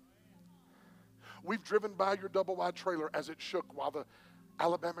 We've driven by your double-wide trailer as it shook while the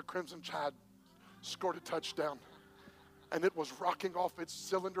Alabama Crimson Tide scored a touchdown, and it was rocking off its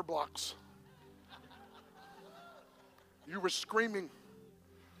cylinder blocks. You were screaming.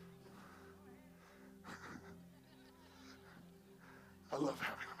 I love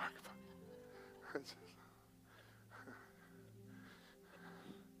having a microphone.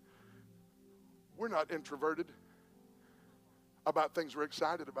 We're not introverted about things we're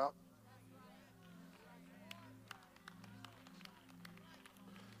excited about.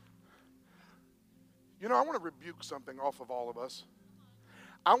 You know, I want to rebuke something off of all of us.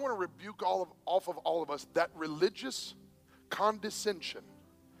 I want to rebuke off of all of us that religious condescension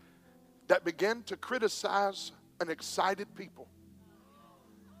that began to criticize an excited people.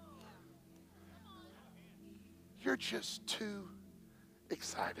 You're just too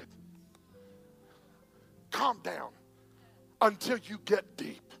excited. Calm down until you get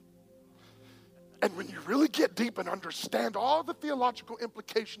deep. And when you really get deep and understand all the theological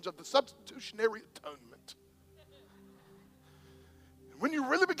implications of the substitutionary atonement, when you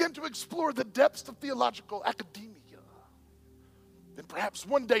really begin to explore the depths of theological academia, then perhaps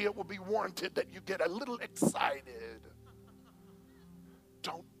one day it will be warranted that you get a little excited.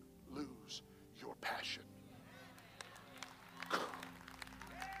 Don't lose your passion.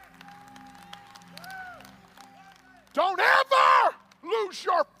 Don't ever lose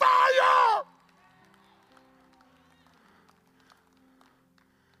your fire.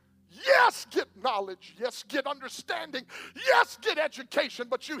 Yes, get knowledge. Yes, get understanding. Yes, get education.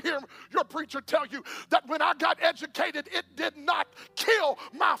 But you hear your preacher tell you that when I got educated, it did not kill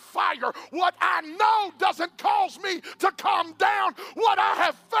my fire. What I know doesn't cause me to calm down. What I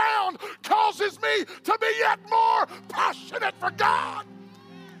have found causes me to be yet more passionate for God.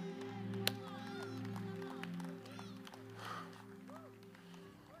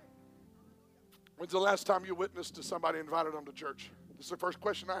 When's the last time you witnessed to somebody and invited them to church? This is the first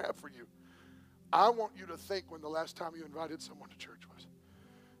question I have for you. I want you to think when the last time you invited someone to church was.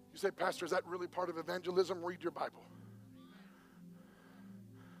 You say, Pastor, is that really part of evangelism? Read your Bible.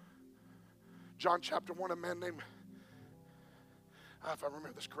 John chapter 1, a man named, if I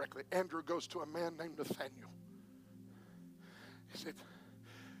remember this correctly, Andrew goes to a man named Nathaniel. He said,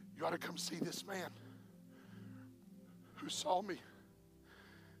 you ought to come see this man who saw me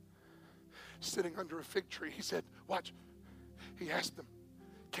sitting under a fig tree. He said, watch. He asked them,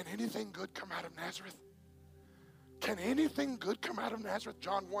 can anything good come out of Nazareth? Can anything good come out of Nazareth?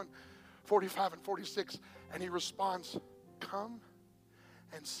 John 1, 45 and 46. And he responds, come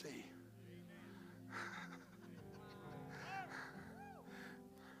and see.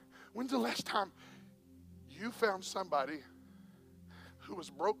 When's the last time you found somebody who was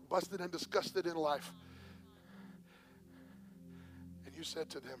broke, busted, and disgusted in life, and you said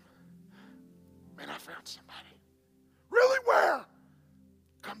to them, man, I found somebody. Really, where?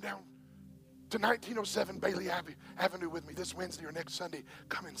 Come down to 1907 Bailey Avenue with me this Wednesday or next Sunday.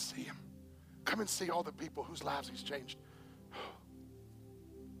 Come and see him. Come and see all the people whose lives he's changed.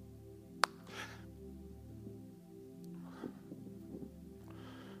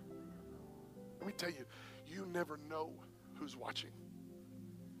 Let me tell you, you never know who's watching.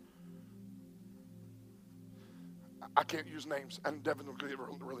 I can't use names, and Devin will get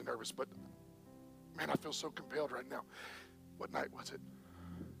really nervous, but man, I feel so compelled right now. What night was it?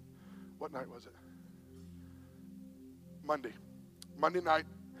 What night was it? Monday. Monday night,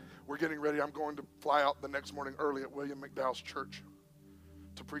 we're getting ready. I'm going to fly out the next morning early at William McDowell's church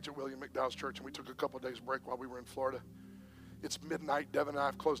to preach at William McDowell's church, and we took a couple of days break while we were in Florida. It's midnight. Devin and I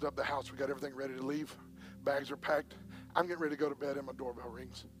have closed up the house. We got everything ready to leave. Bags are packed. I'm getting ready to go to bed, and my doorbell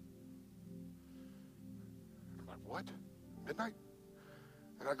rings. I'm like, what? Midnight?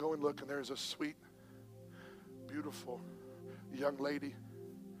 And I go and look, and there's a sweet, beautiful young lady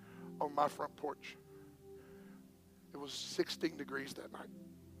on my front porch. It was 16 degrees that night.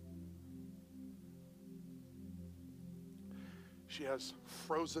 She has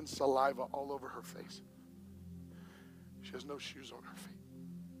frozen saliva all over her face. She has no shoes on her feet.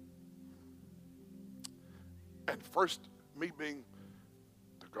 And first, me being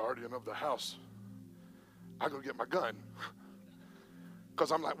the guardian of the house, I go get my gun.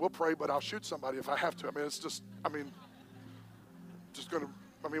 Because I'm like, we'll pray, but I'll shoot somebody if I have to. It's just,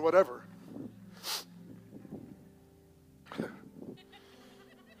 whatever.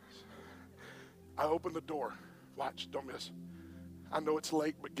 I open the door. Watch, don't miss. I know it's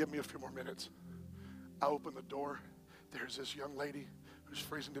late, but give me a few more minutes. I open the door. There's this young lady who's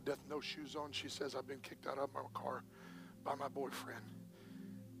freezing to death, no shoes on. She says, I've been kicked out of my car by my boyfriend.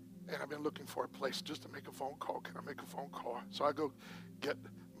 And I've been looking for a place just to make a phone call. Can I make a phone call? So I go get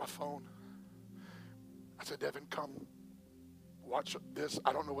my phone. I said, Devin, come watch this.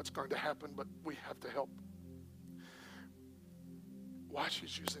 I don't know what's going to happen, but we have to help. While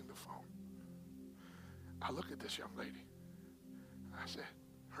she's using the phone, I look at this young lady. I said,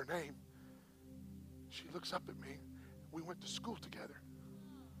 her name. She looks up at me. We went to school together.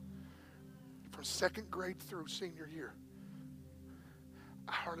 From second grade through senior year.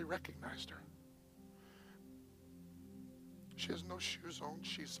 I hardly recognized her. She has no shoes on.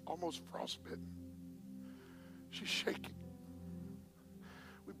 She's almost frostbitten. She's shaking.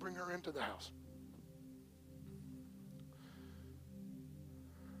 We bring her into the house.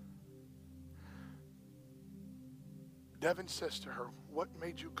 Devin says to her, what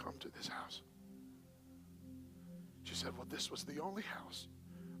made you come to this house? She said, well, this was the only house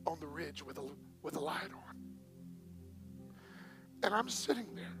on the ridge with a light on. And I'm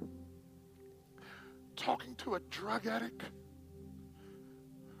sitting there talking to a drug addict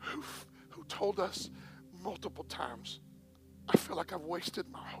who told us multiple times, I feel like I've wasted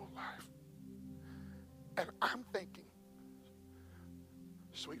my whole life. And I'm thinking,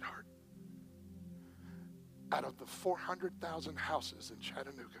 sweetheart, out of the 400,000 houses in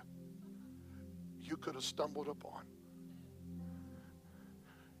Chattanooga you could have stumbled upon,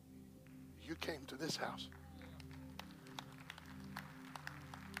 you came to this house.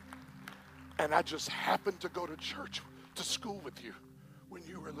 And I just happened to go to church, to school with you when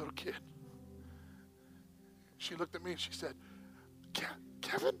you were a little kid. She looked at me and she said,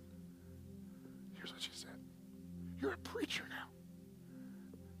 Kevin? Here's what she said. You're a preacher now.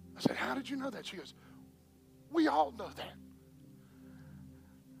 I said, how did you know that? She goes, we all know that.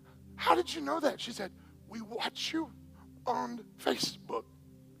 How did you know that? She said, we watch you on Facebook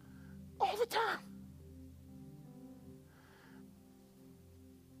all the time.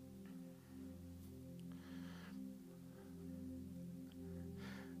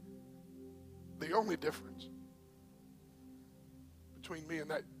 The only difference between me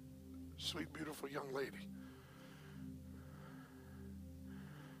and that sweet, beautiful young lady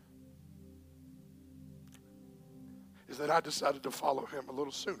is that I decided to follow him a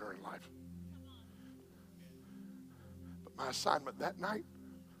little sooner in life. But my assignment that night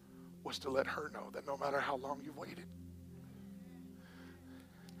was to let her know that no matter how long you've waited,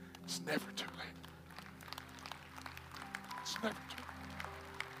 it's never too late. It's never too late.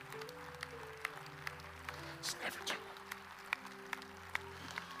 It's never too late.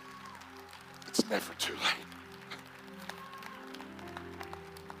 It's never too late.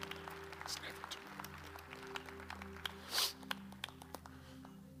 It's never too late.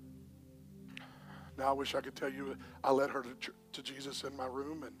 Now I wish I could tell you I led her to Jesus in my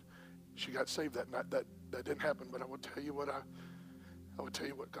room and she got saved that night. That didn't happen, but I will tell you what I would tell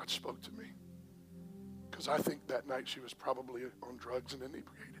you what God spoke to me. Because I think that night she was probably on drugs and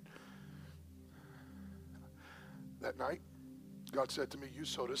inebriated. That night, God said to me, you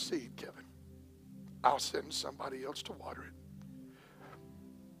sowed a seed, Kevin. I'll send somebody else to water it.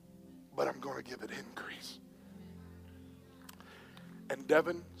 But I'm going to give it increase. And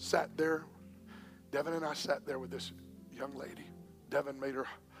Devin and I sat there with this young lady. Devin made her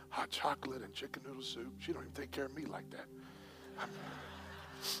hot chocolate and chicken noodle soup. She don't even take care of me like that.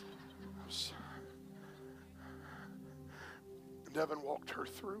 Devin walked her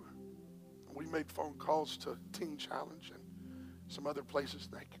through. We made phone calls to Teen Challenge and some other places.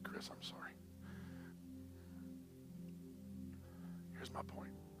 Thank you, Chris. I'm sorry. Here's my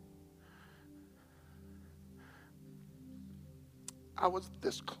point. I was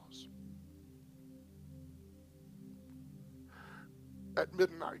this close. At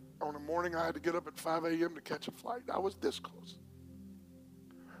midnight on a morning I had to get up at 5 a.m. to catch a flight. I was this close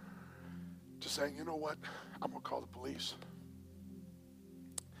to saying, you know what? I'm going to call the police.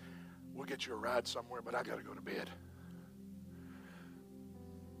 We'll get you a ride somewhere, but I got to go to bed.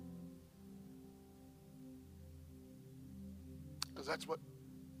 Because that's what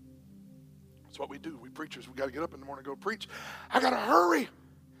we do. We preachers, we got to get up in the morning and go preach. I got to hurry.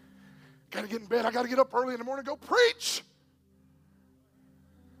 Got to get in bed. I got to get up early in the morning and go preach.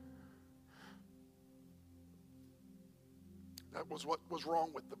 That was what was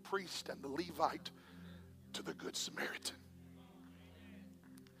wrong with the priest and the Levite to the Good Samaritan.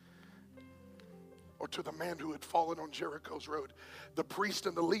 Or to the man who had fallen on Jericho's road. The priest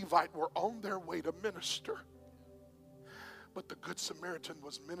and the Levite were on their way to minister. But the Good Samaritan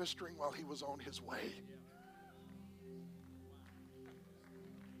was ministering while he was on his way.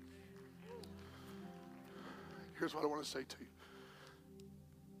 Here's what I want to say to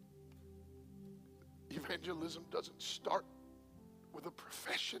you. Evangelism doesn't start with a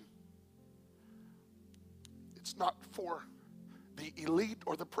profession. It's not for the elite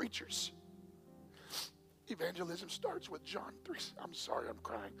or the preachers. Evangelism starts with John 3. I'm sorry, I'm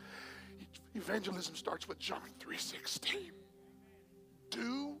crying. Evangelism starts with John 3:16.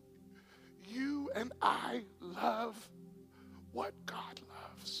 Do you and I love what God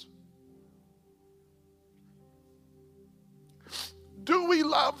loves? Do we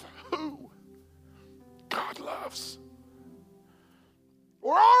love who God loves?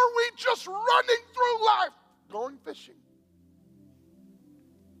 Or are we just running through life going fishing?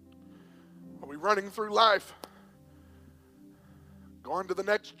 Are we running through life going to the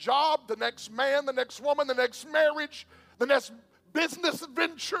next job, the next man, the next woman, the next marriage, the next business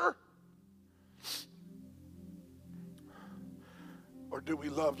venture? Or do we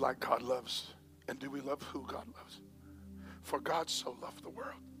love like God loves? And do we love who God loves? For God so loved the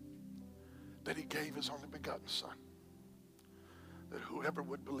world that he gave his only begotten Son, that whoever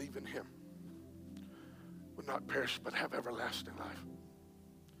would believe in him would not perish but have everlasting life.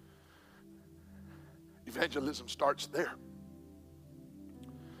 Evangelism starts there.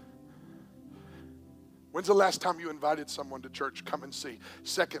 When's the last time you invited someone to church? Come and see.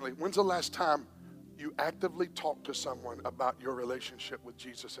 Secondly, when's the last time you actively talked to someone about your relationship with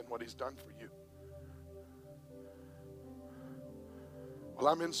Jesus and what he's done for you? Well,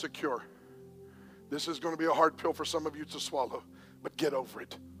 I'm insecure. This is going to be a hard pill for some of you to swallow, but get over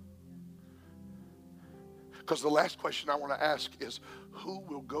it. Because the last question I want to ask is, who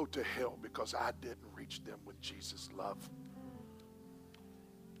will go to hell because I didn't reach them with Jesus' love?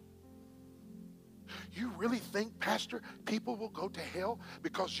 You really think, Pastor, people will go to hell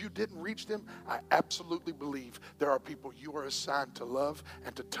because you didn't reach them? I absolutely believe there are people you are assigned to love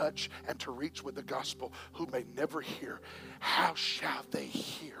and to touch and to reach with the gospel who may never hear. How shall they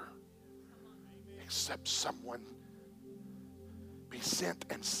hear except someone be sent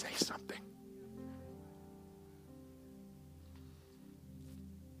and say something?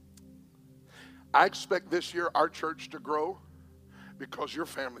 I expect this year our church to grow because your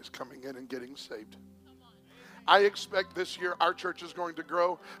family's coming in and getting saved. I expect this year our church is going to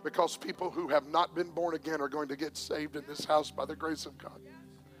grow because people who have not been born again are going to get saved in this house by the grace of God.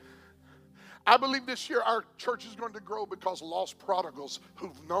 I believe this year our church is going to grow because lost prodigals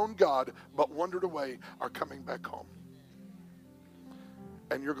who've known God but wandered away are coming back home.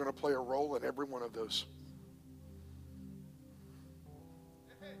 And you're going to play a role in every one of those.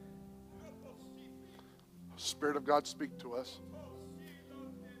 Spirit of God, speak to us.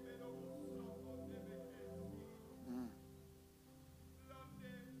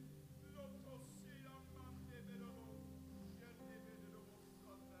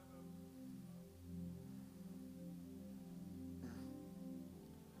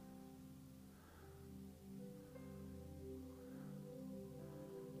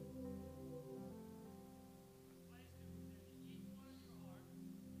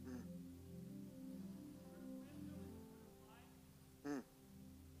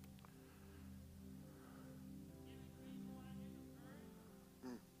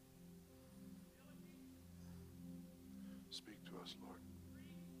 Speak to us, Lord.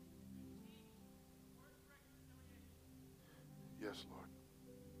 Yes, Lord.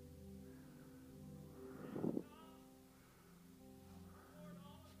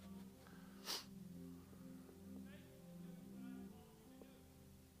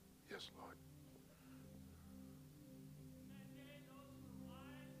 Yes, Lord.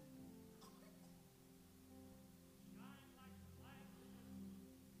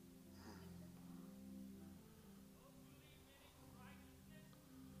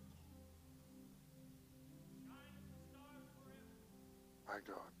 My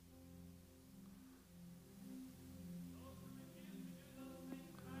God.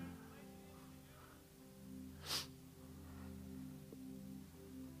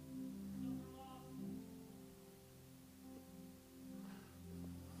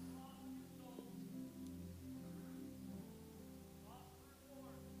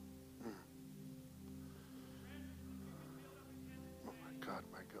 Oh, my God,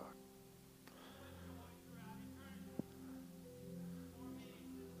 my God.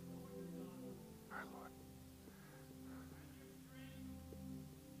 My Lord.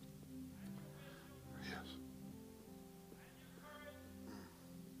 Yes.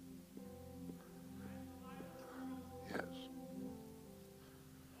 Yes.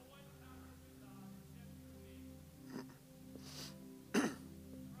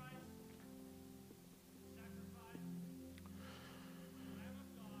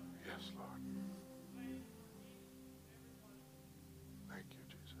 Yes, Lord. Thank you,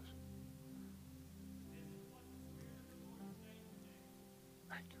 Jesus.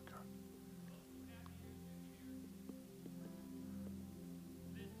 Thank you, God.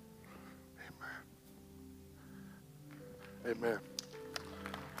 Amen. Amen.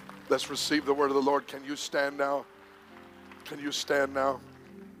 Let's receive the word of the Lord. Can you stand now? Can you stand now?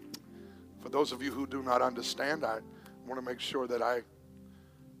 For those of you who do not understand, I want to make sure that I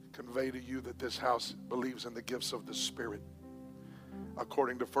convey to you that this house believes in the gifts of the Spirit.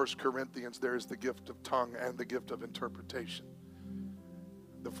 According to 1 Corinthians, there is the gift of tongue and the gift of interpretation.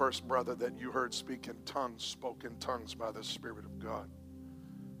 The first brother that you heard speak in tongues spoke in tongues by the Spirit of God.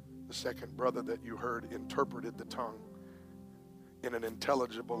 The second brother that you heard interpreted the tongue in an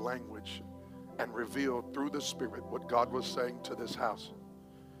intelligible language and revealed through the Spirit what God was saying to this house.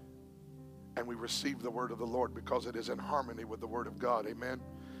 And we receive the word of the Lord because it is in harmony with the word of God. Amen.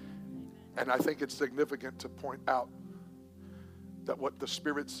 And I think it's significant to point out that what the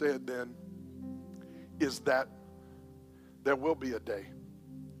Spirit said then is that there will be a day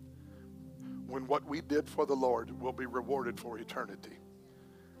when what we did for the Lord will be rewarded for eternity.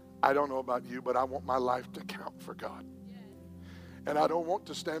 I don't know about you, but I want my life to count for God. And I don't want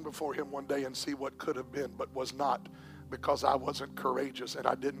to stand before him one day and see what could have been but was not, because I wasn't courageous and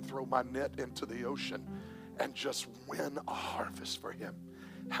I didn't throw my net into the ocean and just win a harvest for him.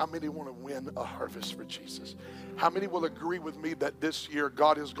 How many want to win a harvest for Jesus? How many will agree with me that this year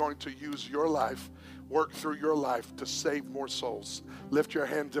God is going to use your life, work through your life to save more souls? Lift your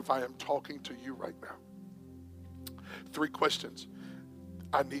hands if I am talking to you right now. 3 questions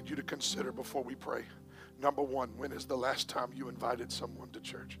I need you to consider before we pray. Number 1, when is the last time you invited someone to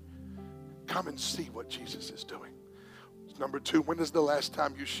church? Come and see what Jesus is doing. Number 2, when is the last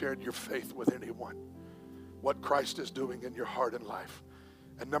time you shared your faith with anyone? What Christ is doing in your heart and life.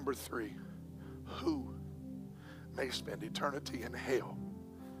 And number 3, who may spend eternity in hell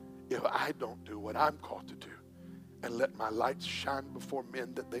if I don't do what I'm called to do and let my light shine before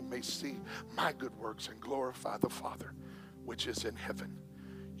men that they may see my good works and glorify the Father which is in heaven.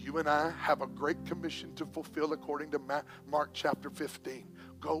 You and I have a great commission to fulfill according to Mark chapter 15.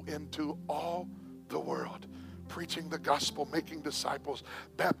 Go into all the world, preaching the gospel, making disciples,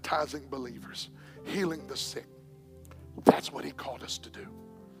 baptizing believers, healing the sick. That's what he called us to do.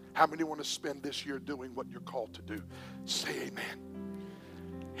 How many want to spend this year doing what you're called to do? Say amen.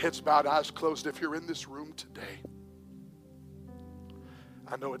 Heads bowed, eyes closed. If you're in this room today,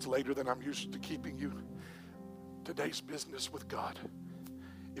 I know it's later than I'm used to keeping you. Today's business with God.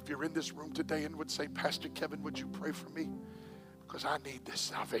 If you're in this room today and would say, Pastor Kevin, would you pray for me? Because I need this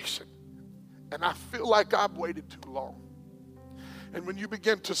salvation. And I feel like I've waited too long. And when you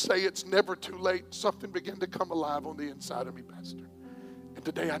begin to say it's never too late, something began to come alive on the inside of me, Pastor. And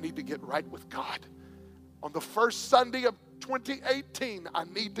today I need to get right with God. On the first Sunday of 2018, I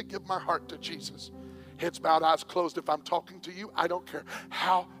need to give my heart to Jesus. Heads bowed, eyes closed. If I'm talking to you, I don't care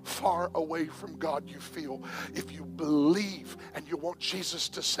how far away from God you feel. If you believe and you want Jesus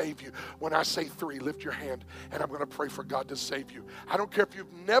to save you, when I say 3, lift your hand and I'm going to pray for God to save you. I don't care if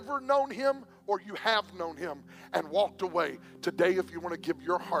you've never known him or you have known him and walked away. Today, if you want to give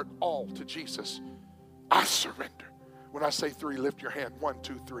your heart all to Jesus, I surrender. When I say 3, lift your hand. 1,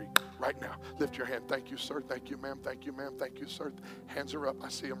 2, 3. Right now. Lift your hand. Thank you, sir. Thank you, ma'am. Thank you, ma'am. Thank you, sir. Hands are up. I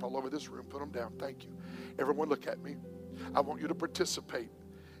see them all over this room. Put them down. Thank you. Everyone look at me. I want you to participate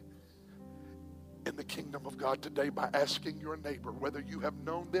in the kingdom of God today by asking your neighbor, whether you have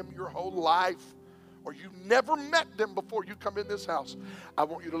known them your whole life or you never met them before you come in this house. I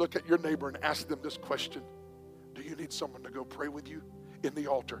want you to look at your neighbor and ask them this question. Do you need someone to go pray with you in the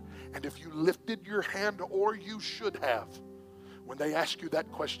altar? And if you lifted your hand, or you should have, when they ask you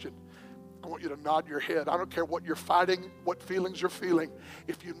that question, I want you to nod your head. I don't care what you're fighting, what feelings you're feeling.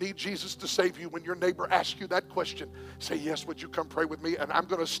 If you need Jesus to save you, when your neighbor asks you that question, say, yes, would you come pray with me? And I'm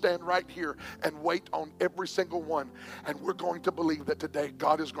going to stand right here and wait on every single one. And we're going to believe that today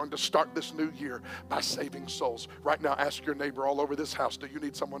God is going to start this new year by saving souls. Right now, ask your neighbor all over this house, do you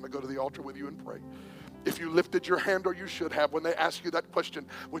need someone to go to the altar with you and pray? If you lifted your hand, or you should have, when they ask you that question,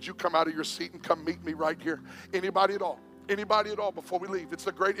 would you come out of your seat and come meet me right here? Anybody at all? Anybody at all before we leave?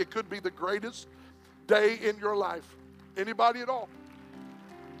 It could be the greatest day in your life. Anybody at all?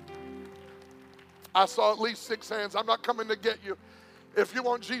 I saw at least 6 hands. I'm not coming to get you. If you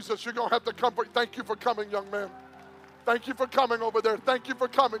want Jesus, you're going to have to come. Thank you for coming, young man. Thank you for coming over there. Thank you for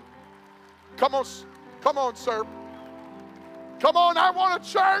coming. Come on, sir. Come on, I want a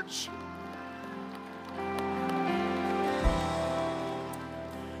church.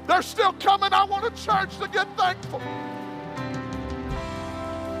 They're still coming. I want a church to get thankful.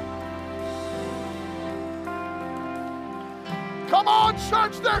 Come on,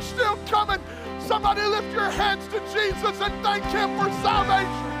 church, they're still coming. Somebody lift your hands to Jesus and thank him for salvation.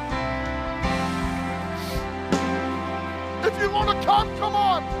 If you want to come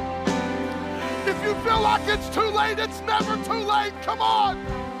on. If you feel like it's too late, it's never too late. Come on.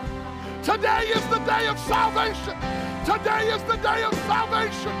 Today is the day of salvation. Today is the day of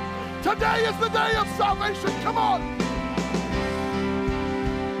salvation. Today is the day of salvation. Come on.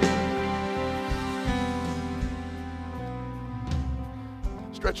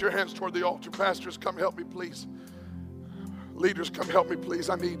 Stretch your hands toward the altar. Pastors, come help me, please. Leaders, come help me, please.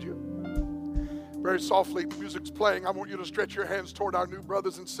 I need you. Very softly, music's playing. I want you to stretch your hands toward our new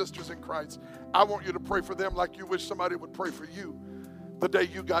brothers and sisters in Christ. I want you to pray for them like you wish somebody would pray for you the day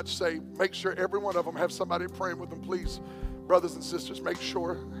you got saved. Make sure every one of them have somebody praying with them, please. Brothers and sisters, make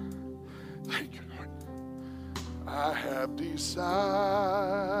sure. Thank you, Lord. I have decided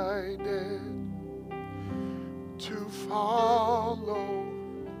to follow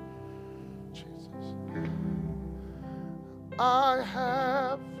Jesus. I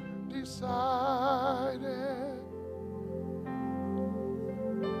have decided.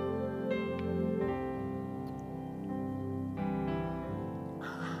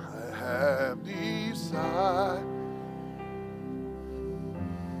 I have decided.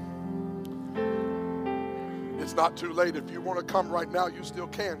 It's not too late. If you want to come right now, you still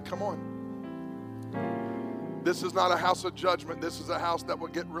can. Come on. This is not a house of judgment. This is a house that will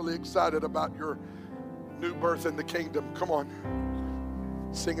get really excited about your new birth in the kingdom. Come on.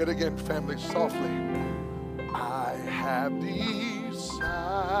 Sing it again, family, softly. I have decided.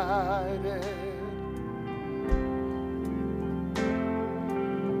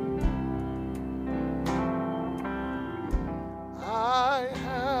 I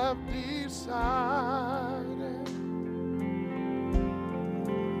have decided.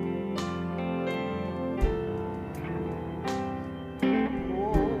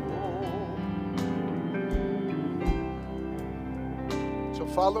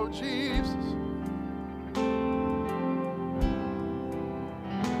 Follow Jesus.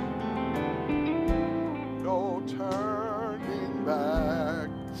 No turning back.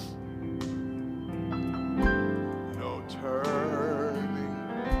 No turning.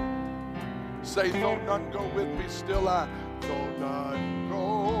 Say, though none go with me, still I. Though none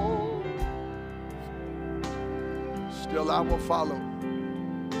go, still I will follow.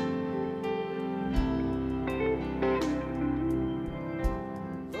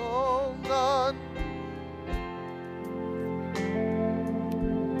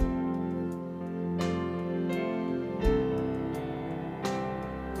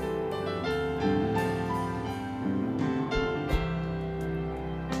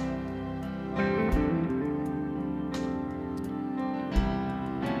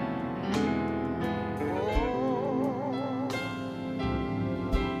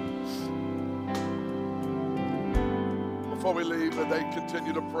 Before we leave and they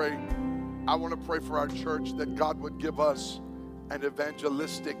continue to pray, I want to pray for our church that God would give us an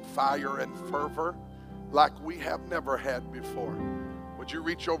evangelistic fire and fervor like we have never had before. Would you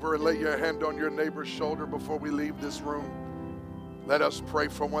reach over and lay your hand on your neighbor's shoulder before we leave this room? Let us pray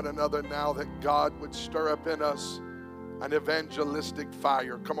for one another now that God would stir up in us an evangelistic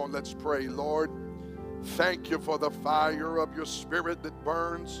fire. Come on, let's pray. Lord, thank you for the fire of your Spirit that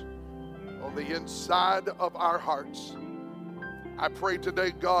burns on the inside of our hearts. I pray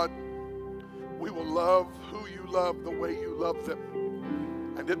today, God, we will love who you love the way you love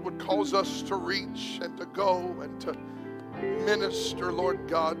them. And it would cause us to reach and to go and to minister, Lord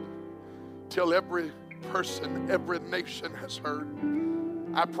God, till every person, every nation has heard.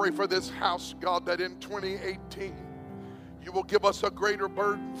 I pray for this house, God, that in 2018, you will give us a greater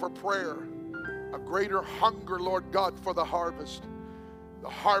burden for prayer, a greater hunger, Lord God, for the harvest. The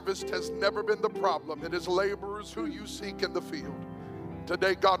harvest has never been the problem. It is laborers who you seek in the field.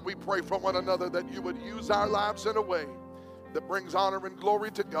 Today, God, we pray for one another that you would use our lives in a way that brings honor and glory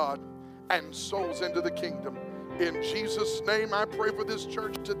to God and souls into the kingdom. In Jesus' name, I pray for this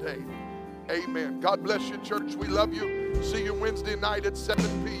church today. Amen. God bless you, church. We love you. See you Wednesday night at 7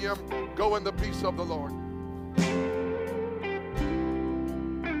 p.m. Go in the peace of the Lord.